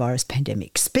coronavirus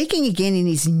pandemic. Speaking again in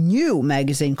his new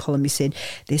magazine column, he said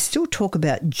there's still talk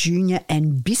about Junior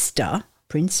and Bista,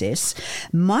 Princess,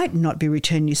 might not be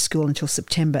returning to school until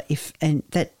September, and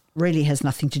that really has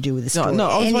nothing to do with the story. No,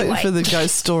 I was anyway. waiting for the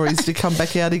ghost stories to come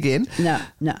back out again. No.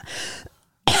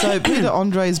 So Peter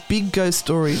Andre's big ghost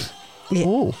story. Yeah.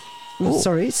 Oh.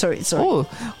 Sorry. Oh,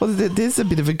 well, there's a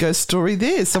bit of a ghost story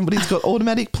there. Somebody's got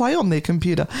automatic play on their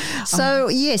computer. So,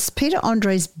 yes, Peter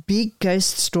Andre's big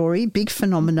ghost story, big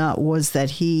phenomena was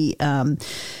that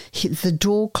the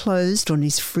door closed on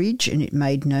his fridge and it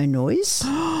made no noise.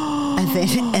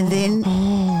 and then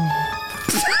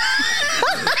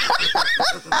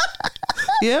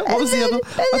Yeah, what was the other?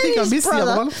 I think I missed the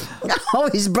other one. Oh,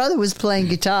 his brother was playing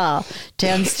guitar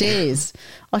downstairs.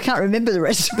 I can't remember the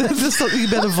rest of it. Just something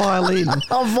about a violin.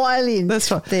 Oh, violin.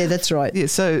 That's right. There, that's right. Yeah,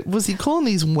 so was he calling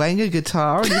his wanger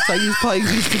guitar and you say he's playing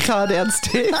his guitar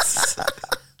downstairs?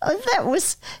 Oh, that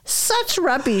was such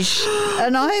rubbish,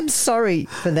 and I am sorry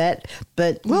for that.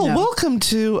 But well, welcome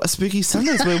to a Spooky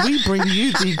Sundays where we bring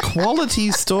you the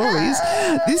quality stories.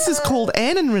 This is called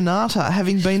Anne and Renata,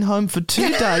 having been home for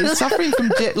 2 days, suffering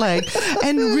from jet lag,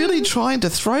 and really trying to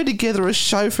throw together a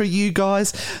show for you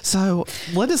guys. So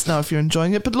let us know if you're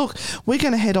enjoying it. But look, we're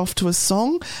going to head off to a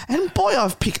song, and boy,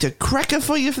 I've picked a cracker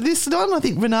for you for this one. I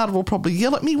think Renata will probably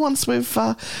yell at me once we've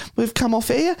come off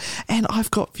air, and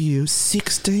I've got for you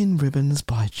 16 Ribbons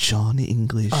by John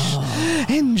English. Oh.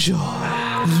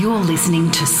 Enjoy. You're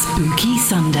listening to Spooky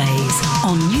Sundays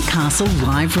on Newcastle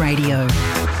Live Radio.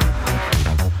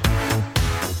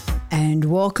 And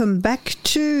welcome back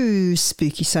to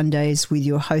Spooky Sundays with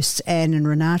your hosts Anne and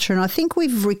Renata. And I think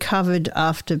we've recovered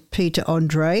after Peter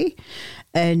Andre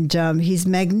and his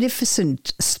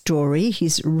magnificent story,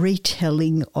 his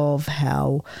retelling of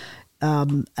how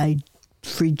a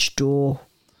fridge door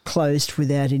closed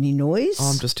without any noise.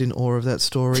 I'm just in awe of that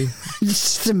story.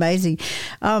 It's amazing.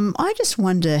 I just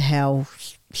wonder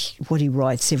what he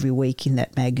writes every week in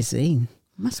that magazine.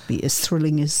 Must be as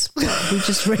thrilling as we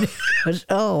just read it.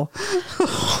 Oh.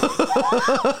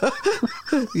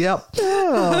 Yep.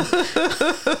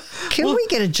 Oh. Can we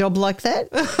get a job like that?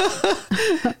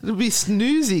 It'll be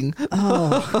snoozing.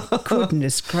 Oh,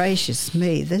 goodness gracious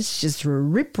me. That's just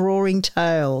rip-roaring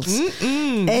tales.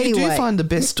 Anyway. You do find the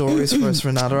best stories for us,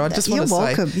 Renata. I just want to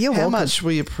say You're how welcome. much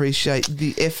we appreciate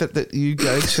the effort that you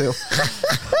go to.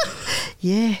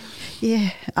 Yeah.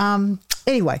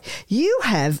 Anyway, you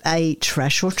have a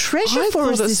trash or treasure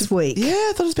for us this week. Yeah,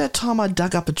 I thought it was about time I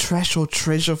dug up a trash or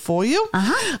treasure for you.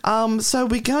 Uh-huh. So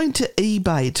we're going to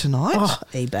eBay tonight. Oh,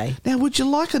 eBay. Now, would you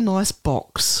like a nice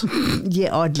box?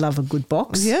 Yeah, I'd love a good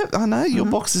box. Yeah, I know. Your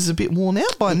box is a bit worn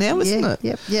out by now, isn't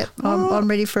it? Yep. I'm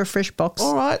ready for a fresh box.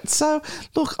 All right. So,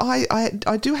 look,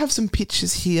 I do have some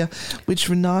pictures here which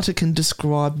Renata can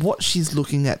describe what she's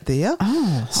looking at there.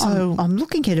 Oh, so I'm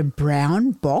looking at a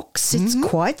brown box. It's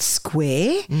quite square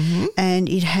and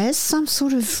it has some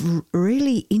sort of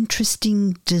really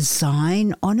interesting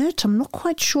design on it. I'm not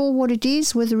quite sure what it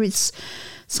is, whether it's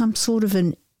some sort of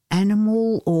an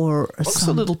animal or looks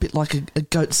a little bit like a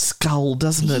goat skull,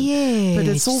 doesn't it? Yeah. But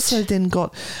it's also then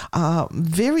got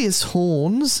various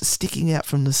horns sticking out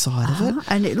from the side of it.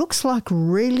 And it looks like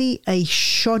really a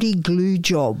shoddy glue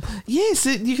job. Yes,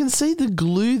 you can see the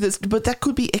glue but that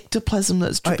could be ectoplasm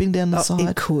that's dripping down the side.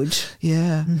 It could.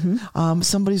 Yeah.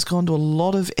 Somebody's gone to a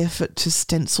lot of effort to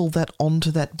stencil that onto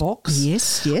that box.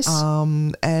 Yes.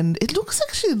 And it looks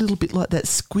actually a little bit like that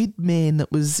squid man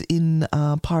that was in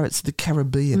Pirates of the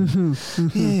Caribbean.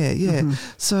 Yeah.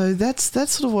 So that's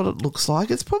sort of what it looks like.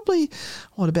 It's probably,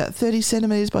 about 30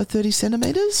 centimetres by 30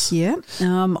 centimetres? Yeah.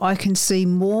 I can see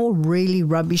more really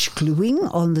rubbish gluing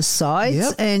on the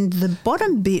sides and the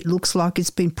bottom bit looks like it's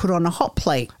been put on a hot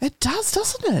plate. It does,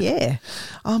 doesn't it? Yeah.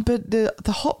 But the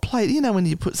hot plate, when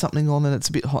you put something on and it's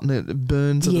a bit hot and it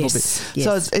burns a little bit. Yes.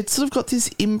 So it's sort of got this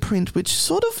imprint which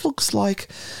sort of looks like...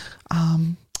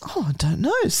 I don't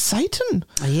know, Satan.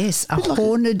 Yes, a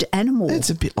horned animal. It's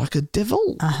a bit like a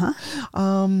devil.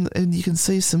 And you can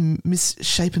see some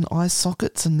misshapen eye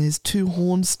sockets and there's 2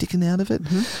 horns sticking out of it.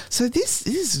 So this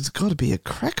has got to be a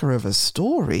cracker of a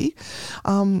story.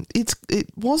 It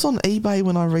was on eBay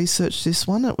when I researched this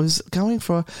one. It was going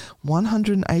for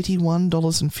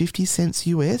 $181.50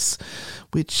 US,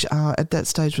 which at that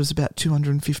stage was about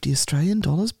 250 Australian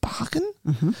dollars. Bargain.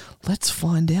 Let's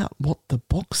find out what the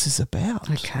box is about.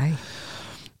 Okay.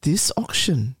 This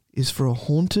auction is for a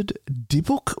haunted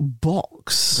Dybbuk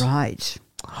box. Right.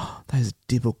 Those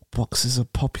Dybbuk boxes are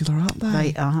popular, aren't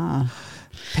they? They are.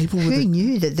 People with Who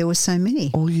knew that there were so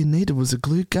many? all you needed was a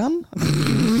glue gun.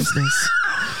 Business.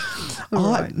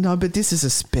 Right. No, but this is a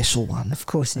special one. Of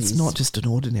course it it's is. not just an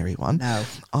ordinary one. No.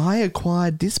 I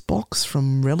acquired this box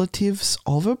from relatives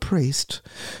of a priest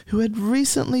who had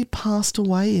recently passed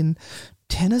away in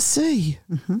Tennessee.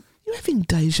 Mm-hmm. You're having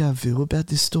deja vu about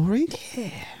this story?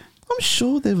 Yeah. I'm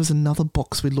sure there was another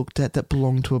box we looked at that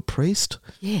belonged to a priest.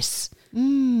 Yes.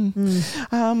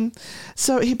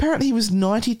 So he was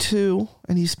 92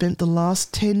 and he spent the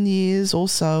last 10 years or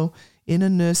so in a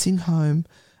nursing home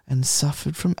and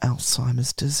suffered from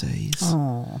Alzheimer's disease.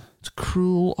 Oh. It's a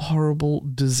cruel, horrible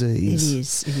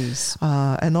disease. It is.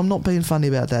 And I'm not being funny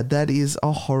about that. That is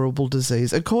a horrible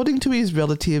disease. According to his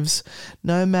relatives,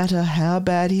 no matter how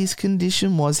bad his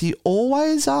condition was, he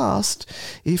always asked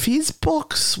if his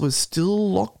box was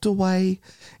still locked away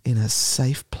in a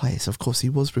safe place. Of course, he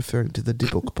was referring to the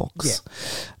Dybbuk box,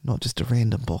 not just a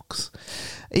random box.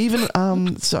 Even,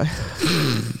 so...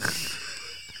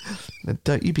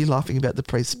 Don't you be laughing about the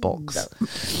priest's box.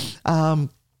 No.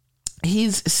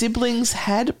 His siblings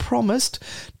had promised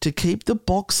to keep the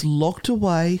box locked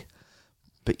away,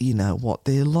 but you know what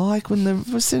they're like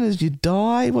as soon as you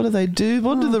die, what do?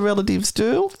 What do the relatives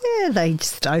do? Yeah, they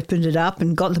just opened it up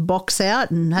and got the box out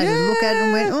and had a look at it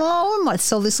and went, oh, I might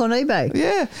sell this on eBay.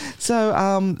 Yeah.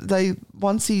 So they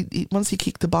once he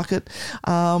kicked the bucket,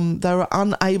 they were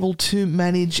unable to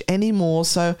manage anymore.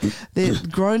 So their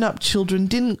grown-up children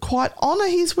didn't quite honour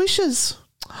his wishes.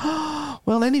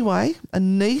 Well, anyway, a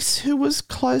niece who was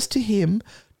close to him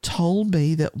told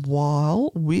me that while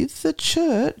with the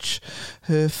church,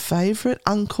 her favourite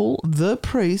uncle, the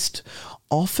priest,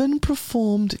 often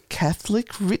performed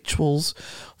Catholic rituals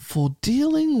for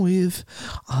dealing with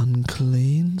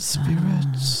unclean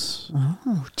spirits.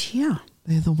 Oh, dear.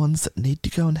 They're the ones that need to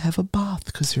go and have a bath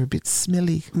because they're a bit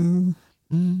smelly.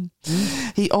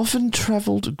 He often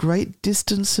travelled great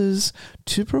distances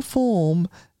to perform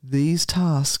these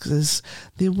tasks, as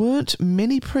there weren't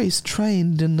many priests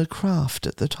trained in the craft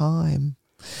at the time.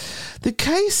 The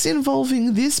case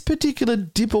involving this particular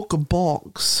Dybbuk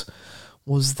box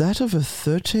was that of a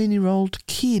 13-year-old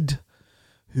kid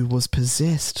who was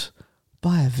possessed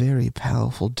by a very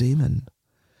powerful demon.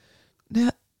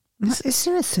 Now, Is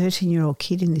there a 13-year-old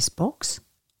kid in this box?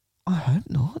 I hope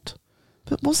not.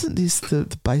 But wasn't this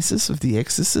the basis of the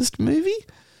Exorcist movie?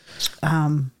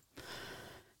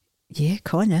 Yeah,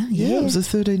 kind of. Yeah. It was a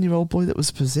 13-year-old boy that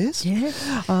was possessed. Yeah.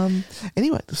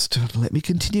 Anyway, just let me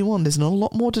continue on. There's not a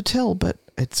lot more to tell, but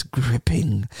it's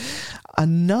gripping. A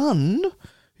nun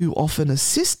who often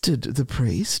assisted the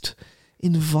priest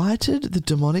invited the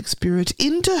demonic spirit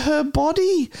into her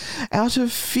body out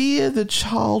of fear the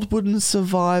child wouldn't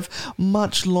survive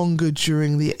much longer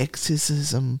during the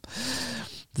exorcism.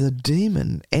 The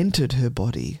demon entered her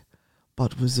body,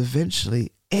 but was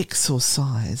eventually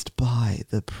exorcised by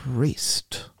the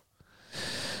priest.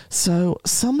 So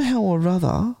somehow or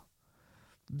other,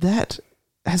 that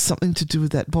has something to do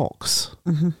with that box.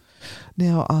 Mm-hmm.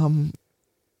 Now,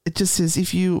 it just says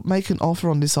if you make an offer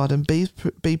on this item, be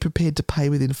prepared to pay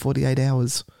within 48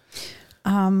 hours.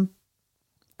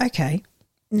 Okay.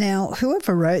 Now,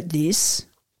 whoever wrote this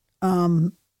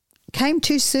came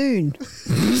too soon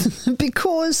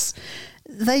because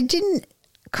they didn't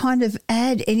kind of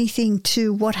add anything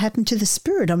to what happened to the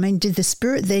spirit. I mean, did the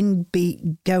spirit then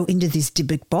go into this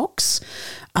Dybbuk box?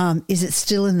 Is it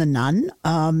still in the nun?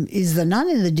 Is the nun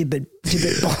in the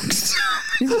Dybbuk box?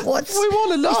 We want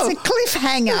to know. It's a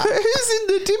cliffhanger. Who's in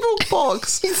the Dybbuk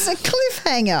box? It's a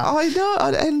cliffhanger. I know,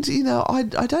 and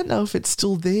I don't know if it's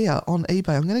still there on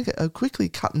eBay. I'm going to quickly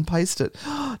cut and paste it.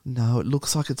 No, it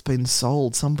looks like it's been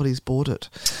sold. Somebody's bought it.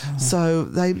 Oh. So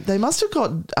they must have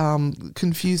got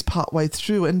confused partway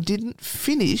through and didn't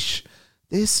finish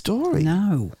their story.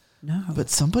 No. But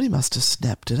somebody must have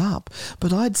snapped it up.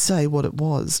 But I'd say what it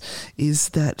was is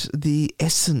that the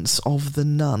essence of the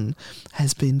nun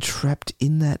has been trapped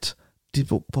in that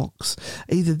Dybbuk box.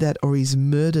 Either that or he's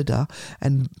murdered her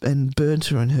and burnt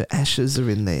her and her ashes are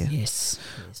in there. Yes.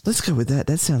 Let's go with that.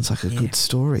 That sounds like a good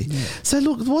story. Yeah. So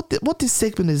look, what this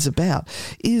segment is about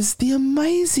is the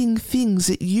amazing things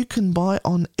that you can buy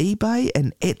on eBay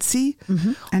and Etsy.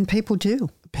 Mm-hmm. And people do.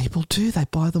 People do. They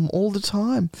buy them all the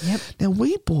time. Yep. Now,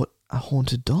 we bought a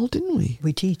haunted doll, didn't we?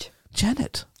 We did.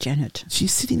 Janet.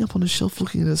 She's sitting up on a shelf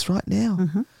looking at us right now.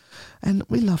 Mm-hmm. And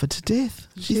we love her to death.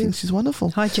 She thinks she's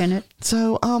wonderful. Hi, Janet.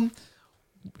 So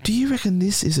Do you reckon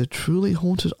this is a truly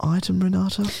haunted item,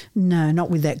 Renata? No, not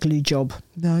with that glue job.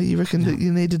 No, you reckon that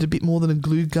you needed a bit more than a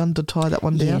glue gun to tie that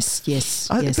one down? Yes.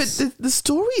 But the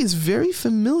story is very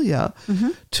familiar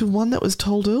to one that was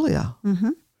told earlier. Mm-hmm.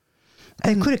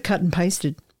 They could have cut and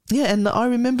pasted. Yeah, and I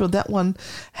remember that one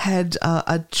had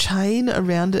a chain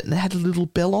around it and it had a little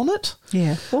bell on it.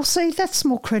 Yeah. Well, see, that's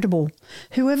more credible.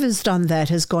 Whoever's done that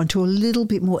has gone to a little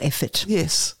bit more effort.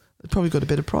 Yes. They probably got a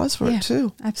better price for it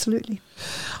too. Absolutely.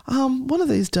 One of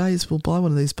these days we'll buy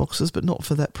one of these boxes, but not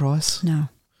for that price. No.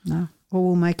 Or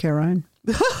we'll make our own.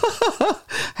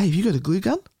 Hey, have you got a glue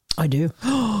gun? I do.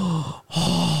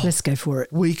 Let's go for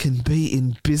it. We can be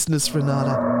in business,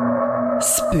 Renata.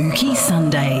 Spooky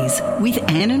Sundays with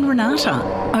Anne and Renata,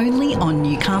 only on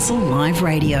Newcastle Live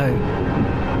Radio.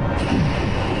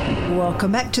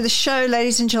 Welcome back to the show,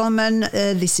 ladies and gentlemen.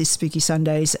 This is Spooky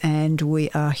Sundays, and we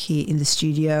are here in the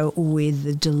studio with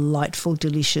the delightful,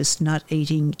 delicious,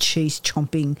 nut-eating,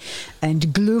 cheese-chomping and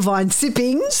glühwein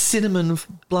sipping. Cinnamon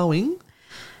blowing.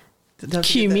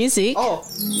 Cue music. Oh.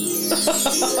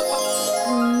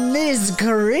 Ms.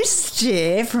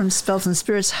 Christie from Spells and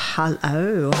Spirits.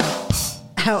 Hello.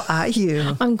 How are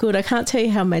you? I'm good. I can't tell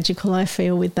you how magical I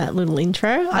feel with that little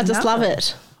intro. I just love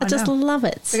it. I just love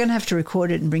it. We're going to have to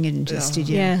record it and bring it into the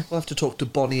studio. Yeah. We'll have to talk to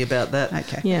Bonnie about that.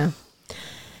 Okay. Yeah.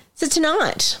 So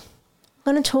tonight,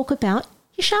 I'm going to talk about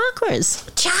your chakras.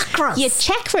 Chakras. Your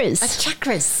chakras.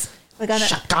 Chakras. We're going to.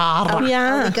 Chakra.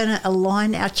 Yeah. Are we going to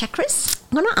align our chakras?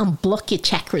 I'm going to unblock your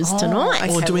chakras tonight.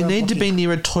 okay. Or do we we're need to blocking. be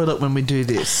near a toilet when we do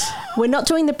this? We're not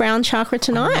doing the brown chakra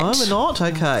tonight. No, we're not.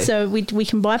 Okay. So we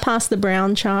can bypass the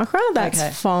brown chakra. That's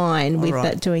Okay. fine with right.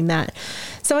 that doing that.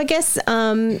 So I guess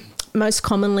most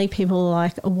commonly people are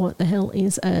like, oh, what the hell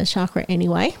is a chakra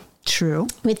anyway? True.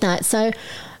 With that. So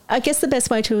I guess the best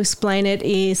way to explain it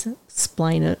is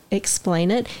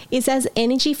as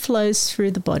energy flows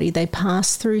through the body, they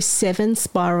pass through 7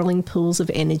 spiraling pools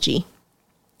of energy.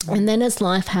 And then as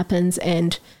life happens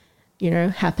and,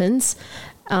 the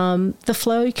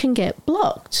flow can get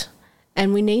blocked.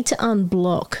 And we need to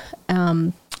unblock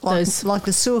those. Like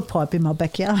the sewer pipe in my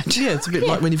backyard. Yeah, it's a bit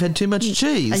like when you've had too much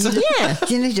cheese. Yeah.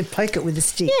 You need to poke it with a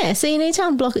stick. Yeah, so you need to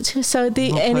unblock it so the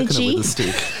Not poking it energy, with a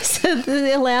stick. so that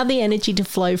they allow the energy to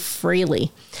flow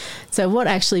freely. So what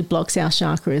actually blocks our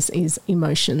chakras is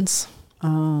emotions.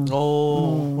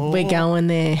 Oh. We're going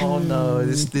there. Oh, no.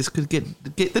 This could get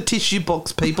the tissue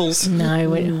box, people.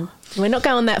 No, we're not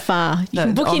going that far. You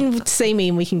can book in to see me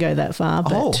and we can go that far.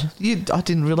 But I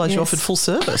didn't realise you Yes. offered full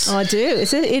service. I do.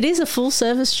 It is a full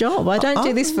service job. I don't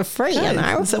do this for free, Okay. you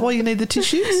know. Is that why you need the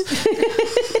tissues?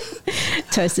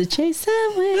 Toasted cheese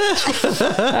sandwich.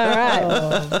 All right.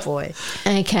 Oh, boy.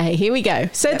 Okay, here we go.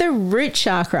 So the root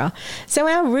chakra. So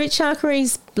our root chakra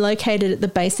is located at the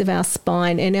base of our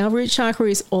spine, and our root chakra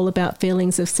is all about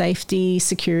feelings of safety,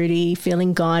 security,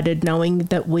 feeling guided, knowing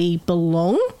that we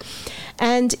belong.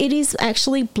 And it is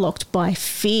actually blocked by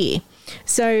fear.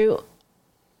 So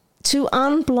to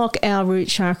unblock our root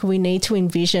chakra, we need to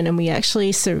envision and we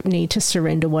actually need to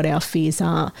surrender what our fears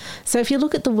are. So if you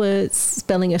look at the word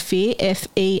spelling of fear,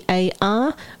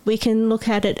 F-E-A-R, we can look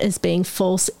at it as being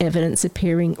false evidence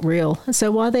appearing real. So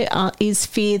while there is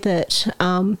fear that,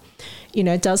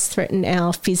 does threaten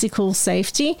our physical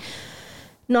safety,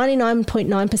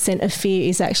 99.9% of fear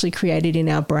is actually created in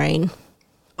our brain.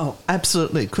 Oh,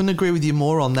 absolutely. Couldn't agree with you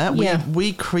more on that. Yeah.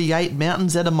 We create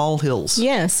mountains out of molehills.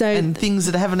 Yeah, so And things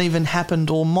that haven't even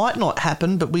happened or might not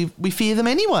happen, but we fear them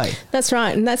anyway. that's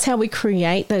right, and that's how we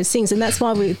create those things. And that's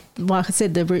why like I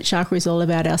said, the root chakra is all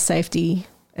about our safety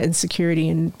and security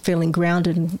and feeling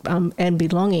grounded and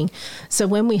belonging. So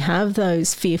when we have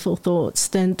those fearful thoughts,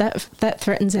 then that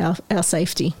threatens our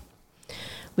safety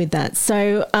with that.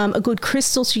 So a good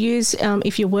crystal to use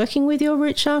if you're working with your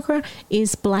root chakra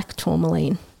is black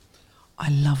tourmaline. I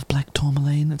love black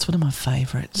tourmaline. It's one of my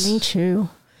favourites. Me too.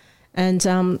 And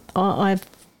I've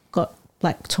got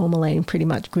black tourmaline pretty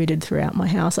much gridded throughout my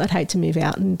house. I'd hate to move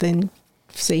out and then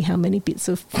see how many bits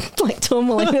of black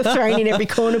tourmaline are thrown in every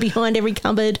corner, behind every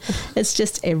cupboard. It's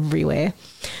just everywhere.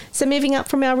 So moving up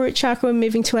from our root chakra, we're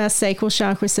moving to our sacral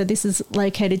chakra. So this is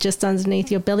located just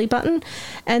underneath your belly button.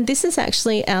 And this is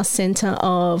actually our center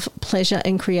of pleasure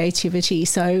and creativity.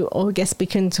 So I guess we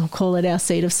can call it our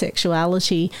seat of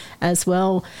sexuality as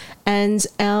well. And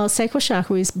our sacral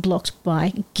chakra is blocked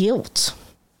by guilt.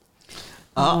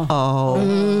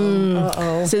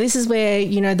 Uh-oh. So this is where,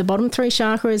 the bottom 3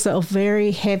 chakras are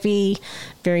very heavy,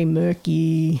 very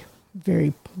murky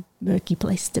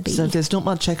place to be. So if there's not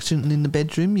much action in the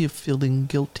bedroom, you're feeling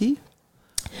guilty?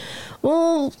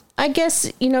 Well, I guess,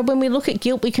 when we look at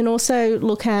guilt, we can also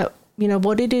look at,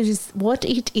 what it is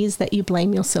that you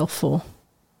blame yourself for.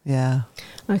 Yeah.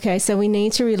 Okay, so we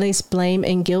need to release blame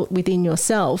and guilt within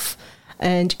yourself,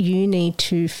 and you need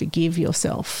to forgive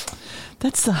yourself.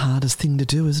 That's the hardest thing to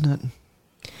do, isn't it?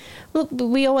 Look,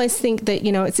 we always think that,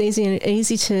 it's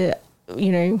easy to,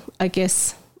 I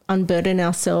guess, unburden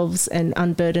ourselves and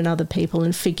unburden other people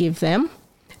and forgive them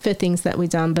for things that we've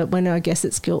done. But when I guess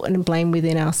it's guilt and blame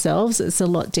within ourselves, it's a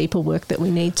lot deeper work that we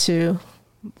need to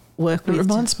work with. It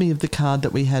reminds me of the card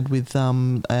that we had with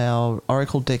our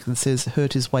Oracle deck that says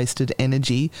hurt is wasted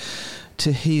energy.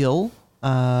 To heal,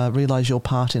 realise your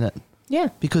part in it. Yeah.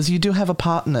 Because you do have a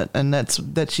part in it, and that's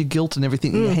your guilt and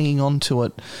everything, you're hanging on to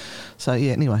it. So,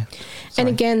 yeah, anyway. Sorry. And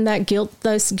again, that guilt,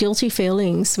 those guilty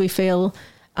feelings we feel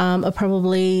are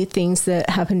probably things that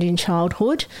happened in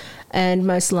childhood, and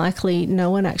most likely no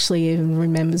one actually even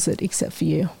remembers it except for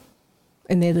you.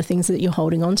 And they're the things that you're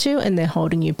holding on to, and they're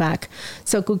holding you back.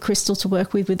 So a good crystal to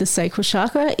work with the sacral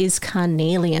chakra is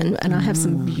carnelian, and I have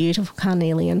some beautiful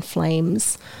carnelian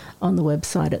flames on the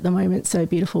website at the moment. So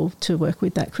beautiful to work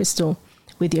with that crystal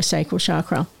with your sacral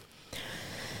chakra.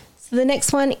 So the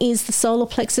next one is the solar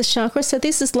plexus chakra. So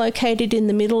this is located in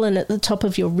the middle and at the top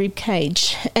of your rib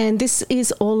cage. And this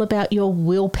is all about your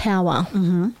willpower.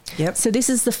 Mm-hmm. Yep. So this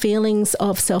is the feelings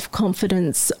of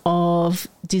self-confidence, of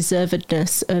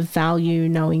deservedness, of value,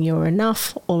 knowing you're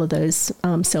enough, all of those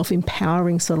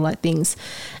self-empowering sort of like things.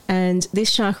 And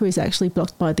this chakra is actually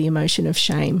blocked by the emotion of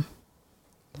shame.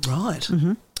 Right.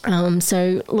 Mm-hmm.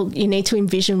 So look, you need to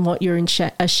envision what you're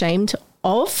ashamed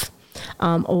of,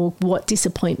 or what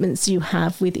disappointments you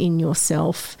have within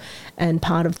yourself. And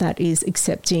part of that is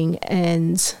accepting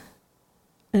and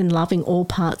loving all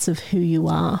parts of who you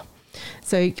are.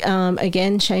 So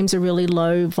again, shame's a really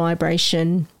low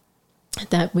vibration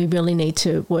that we really need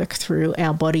to work through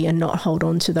our body and not hold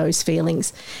on to those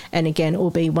feelings. And again, it will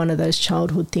be one of those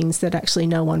childhood things that actually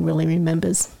no one really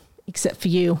remembers except for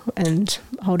you and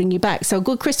holding you back. So a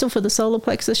good crystal for the solar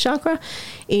plexus chakra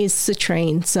is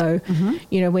citrine. So,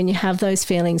 when you have those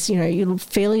feelings, you'll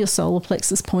feel your solar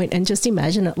plexus point and just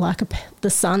imagine it like the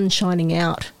sun shining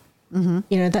out.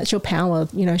 Mm-hmm. That's your power,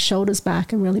 shoulders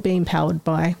back and really be empowered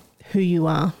by who you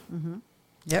are. Mm-hmm.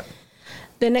 Yep.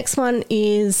 The next one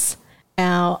is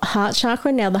our heart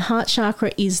chakra. Now, the heart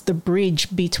chakra is the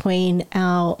bridge between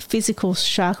our physical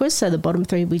chakras, so the bottom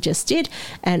three we just did,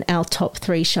 and our top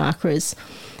three chakras.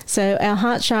 So our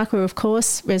heart chakra, of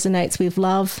course, resonates with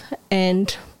love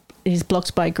and is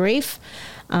blocked by grief.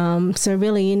 So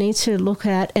really you need to look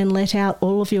at and let out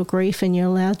all of your grief, and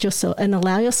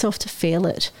allow yourself to feel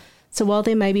it. So while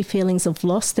there may be feelings of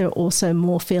loss, there are also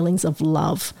more feelings of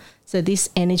love. So this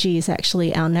energy is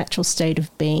actually our natural state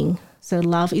of being. So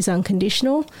love is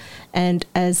unconditional, and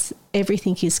as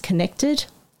everything is connected,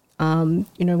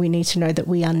 we need to know that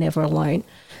we are never alone.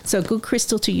 So a good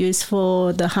crystal to use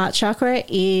for the heart chakra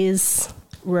is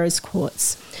rose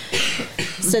quartz.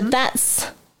 So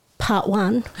that's part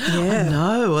one. Yeah. I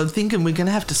know. I'm thinking we're going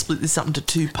to have to split this up into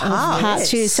two parts. Part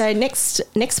two. So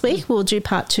next week we'll do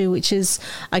part two, which is,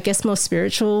 I guess, more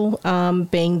spiritual,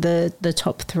 being the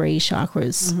top three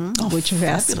chakras, which are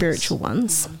our spiritual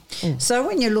ones. Mm-hmm. So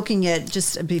when you're looking at,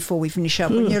 just before we finish up,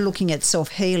 when you're looking at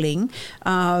self-healing,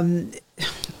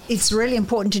 it's really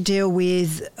important to deal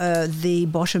with the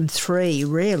bottom three,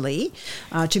 really,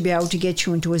 to be able to get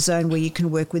you into a zone where you can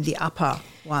work with the upper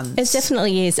ones. It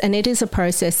definitely is, and it is a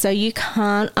process. So you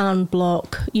can't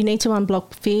you need to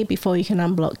unblock fear before you can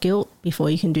unblock guilt, before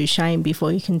you can do shame,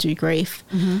 before you can do grief.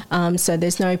 So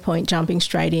there's no point jumping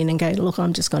straight in and go, look,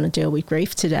 I'm just going to deal with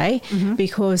grief today,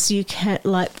 because you can't,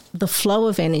 like the flow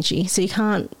of energy. So you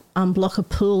can't unblock a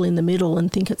pool in the middle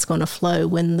and think it's going to flow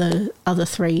when the other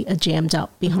three are jammed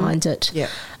up behind it.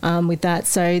 With that.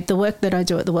 So the work that I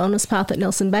do at the Wellness Path at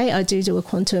Nelson Bay, I do a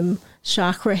quantum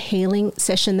chakra healing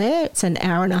session there. It's an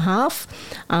hour and a half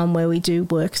where we do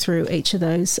work through each of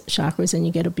those chakras, and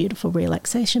you get a beautiful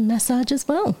relaxation massage as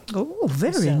well. Oh,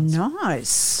 very nice.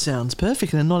 Sounds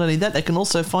perfect. And not only that, they can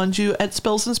also find you at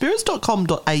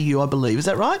spellsandspirits.com.au, I believe. Is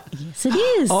that right? Yes, it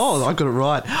is. Oh, I got it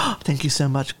right. Thank you so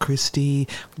much, Christy.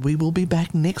 We will be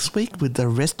back next week with the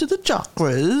rest of the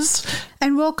chakras.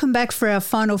 And welcome back for our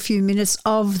final few minutes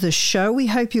of the show. We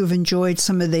hope you have enjoyed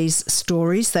some of these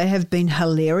stories. They have been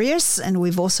hilarious, and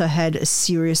we've also had a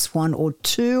serious one or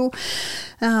two.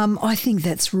 I think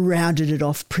that's rounded it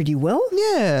off pretty well.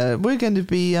 Yeah, we're going to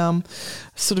be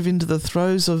sort of into the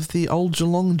throes of the old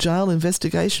Geelong jail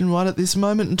investigation right at this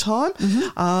moment in time.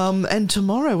 And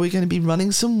tomorrow we're going to be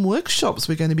running some workshops.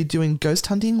 We're going to be doing Ghost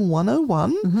Hunting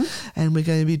 101 and we're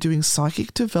going to be doing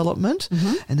Psychic Development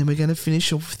and then we're going to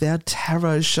finish off with our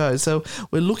Tarot show. So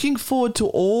we're looking forward to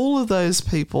all of those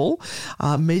people,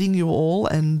 meeting you all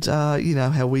and, you know,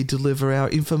 how we deliver our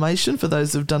information for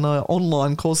those who've done our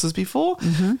online courses before.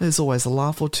 There's always a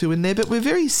laugh or two in there, but we're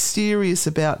very serious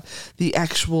about the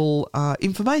actual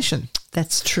information.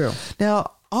 That's true.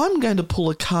 Now, I'm going to pull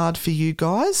a card for you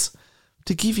guys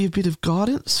to give you a bit of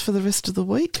guidance for the rest of the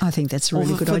week. I think that's a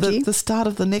really good for idea. The start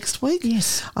of the next week.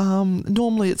 Yes.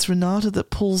 Normally it's Renata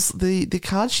that pulls the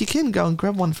card. She can go and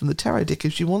grab one from the tarot deck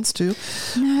if she wants to.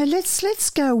 No, let's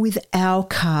go with our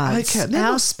cards, Okay,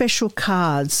 our special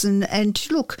cards. And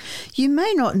look, you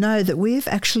may not know that we've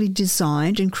actually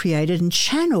designed and created and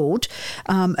channeled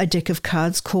a deck of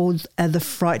cards called the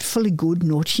Frightfully Good,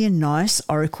 Naughty and Nice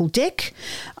Oracle Deck.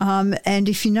 And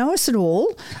if you know us at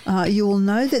all, you will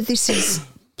know that this is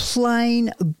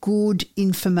plain good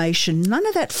information. None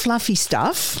of that fluffy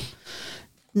stuff.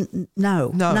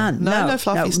 None. No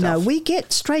fluffy stuff. No, we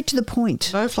get straight to the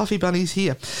point. No fluffy bunnies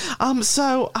here.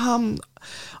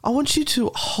 I want you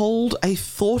to hold a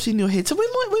thought in your head. So we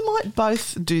might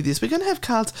both do this. We're going to have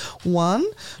cards 1,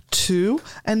 2,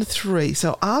 and 3.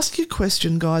 So ask your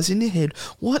question, guys, in your head.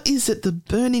 What is it, the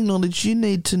burning knowledge you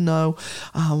need to know?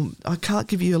 I can't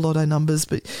give you a lot of numbers,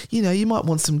 but, you know, you might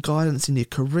want some guidance in your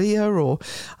career or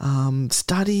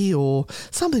study or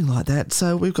something like that.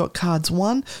 So we've got cards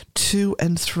 1, 2,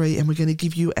 and 3, and we're going to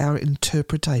give you our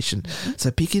interpretation. So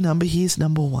pick your number. Here's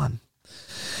number 1.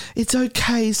 It's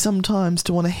okay sometimes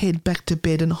to want to head back to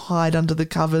bed and hide under the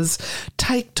covers.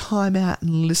 Take time out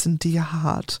and listen to your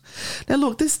heart. Now,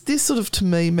 look, this sort of to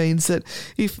me means that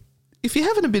if you're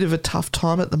having a bit of a tough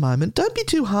time at the moment, don't be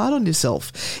too hard on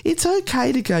yourself. It's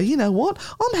okay to go, you know what,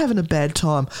 I'm having a bad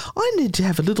time. I need to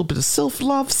have a little bit of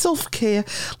self-love, self-care.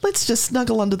 Let's just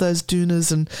snuggle under those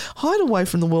doonas and hide away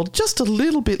from the world just a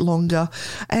little bit longer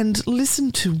and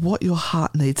listen to what your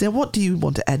heart needs. Now, what do you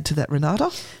want to add to that,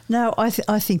 Renata? No, I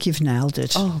think you've nailed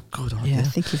it. Oh, good on you. Yeah, I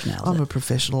think you've nailed it. I'm a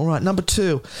professional. All right, number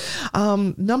 2.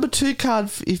 Number 2 card,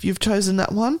 if you've chosen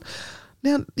that one.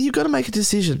 Now, you've got to make a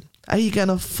decision. Are you going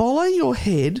to follow your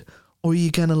head or are you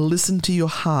going to listen to your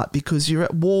heart? Because you're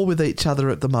at war with each other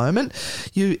at the moment.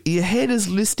 Your head is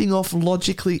listing off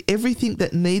logically everything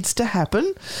that needs to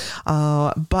happen,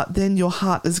 but then your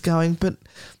heart is going, but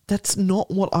that's not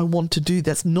what I want to do.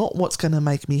 That's not what's going to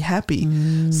make me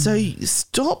happy. So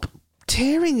stop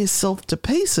tearing yourself to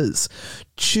pieces.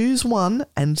 Choose one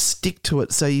and stick to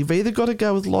it. So you've either got to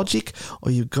go with logic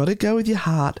or you've got to go with your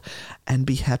heart and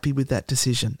be happy with that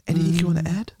decision. Anything you want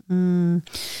to add?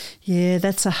 Yeah,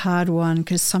 that's a hard one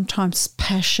because sometimes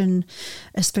passion,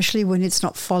 especially when it's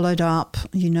not followed up,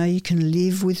 you know, you can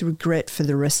live with regret for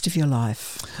the rest of your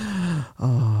life.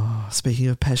 Oh, speaking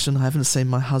of passion, I haven't seen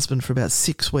my husband for about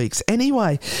 6 weeks.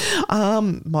 Anyway,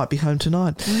 might be home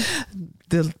tonight.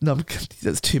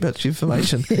 That's too much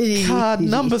information. Card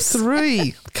number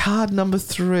 3. Card number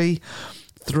 3.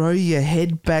 Throw your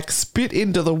head back, spit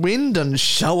into the wind and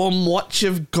show them what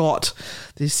you've got.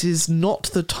 This is not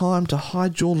the time to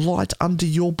hide your light under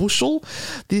your bushel.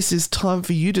 This is time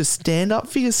for you to stand up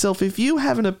for yourself. If you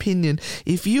have an opinion,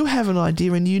 if you have an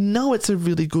idea and you know it's a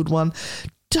really good one,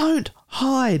 don't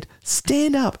hide.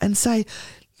 Stand up and say,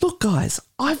 look, guys,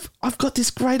 I've got this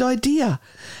great idea.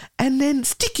 And then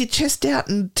stick your chest out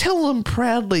and tell them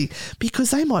proudly,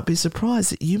 because they might be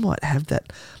surprised that you might have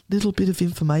that little bit of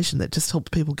information that just helps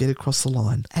people get across the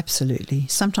line. Absolutely.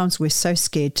 Sometimes we're so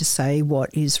scared to say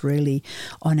what is really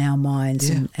on our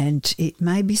minds, and it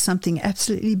may be something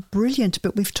absolutely brilliant,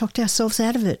 but we've talked ourselves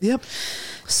out of it. Yep.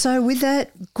 So with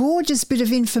that gorgeous bit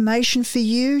of information for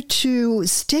you to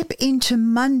step into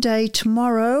Monday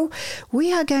tomorrow,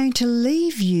 we are going to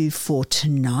leave you for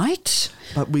tonight.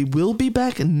 But we will be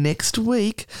back next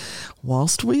week.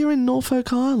 Whilst we are in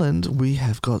Norfolk Island, we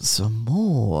have got some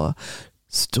more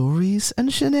stories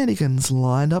and shenanigans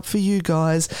lined up for you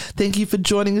guys. Thank you for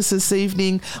joining us this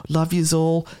evening. Love yous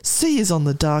all. See yous on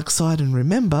the dark side, and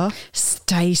remember,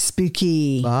 stay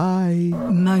spooky. Bye.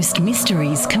 Most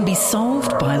mysteries can be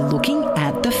solved by looking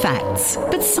at the facts,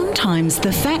 but sometimes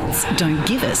the facts don't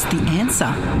give us the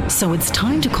answer. So it's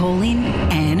time to call in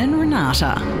Anne and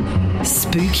Renata.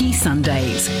 Spooky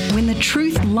Sundays, when the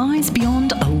truth lies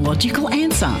beyond a logical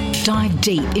answer. Dive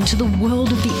deep into the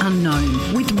world of the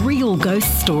unknown with real ghost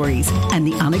ghost stories and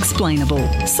the unexplainable,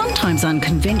 sometimes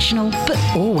unconventional, but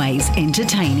always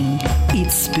entertaining.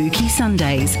 It's Spooky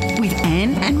Sundays with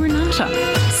Anne and Renata.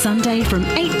 Sunday from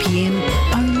 8 p.m,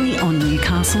 only on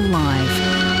Newcastle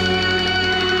Live.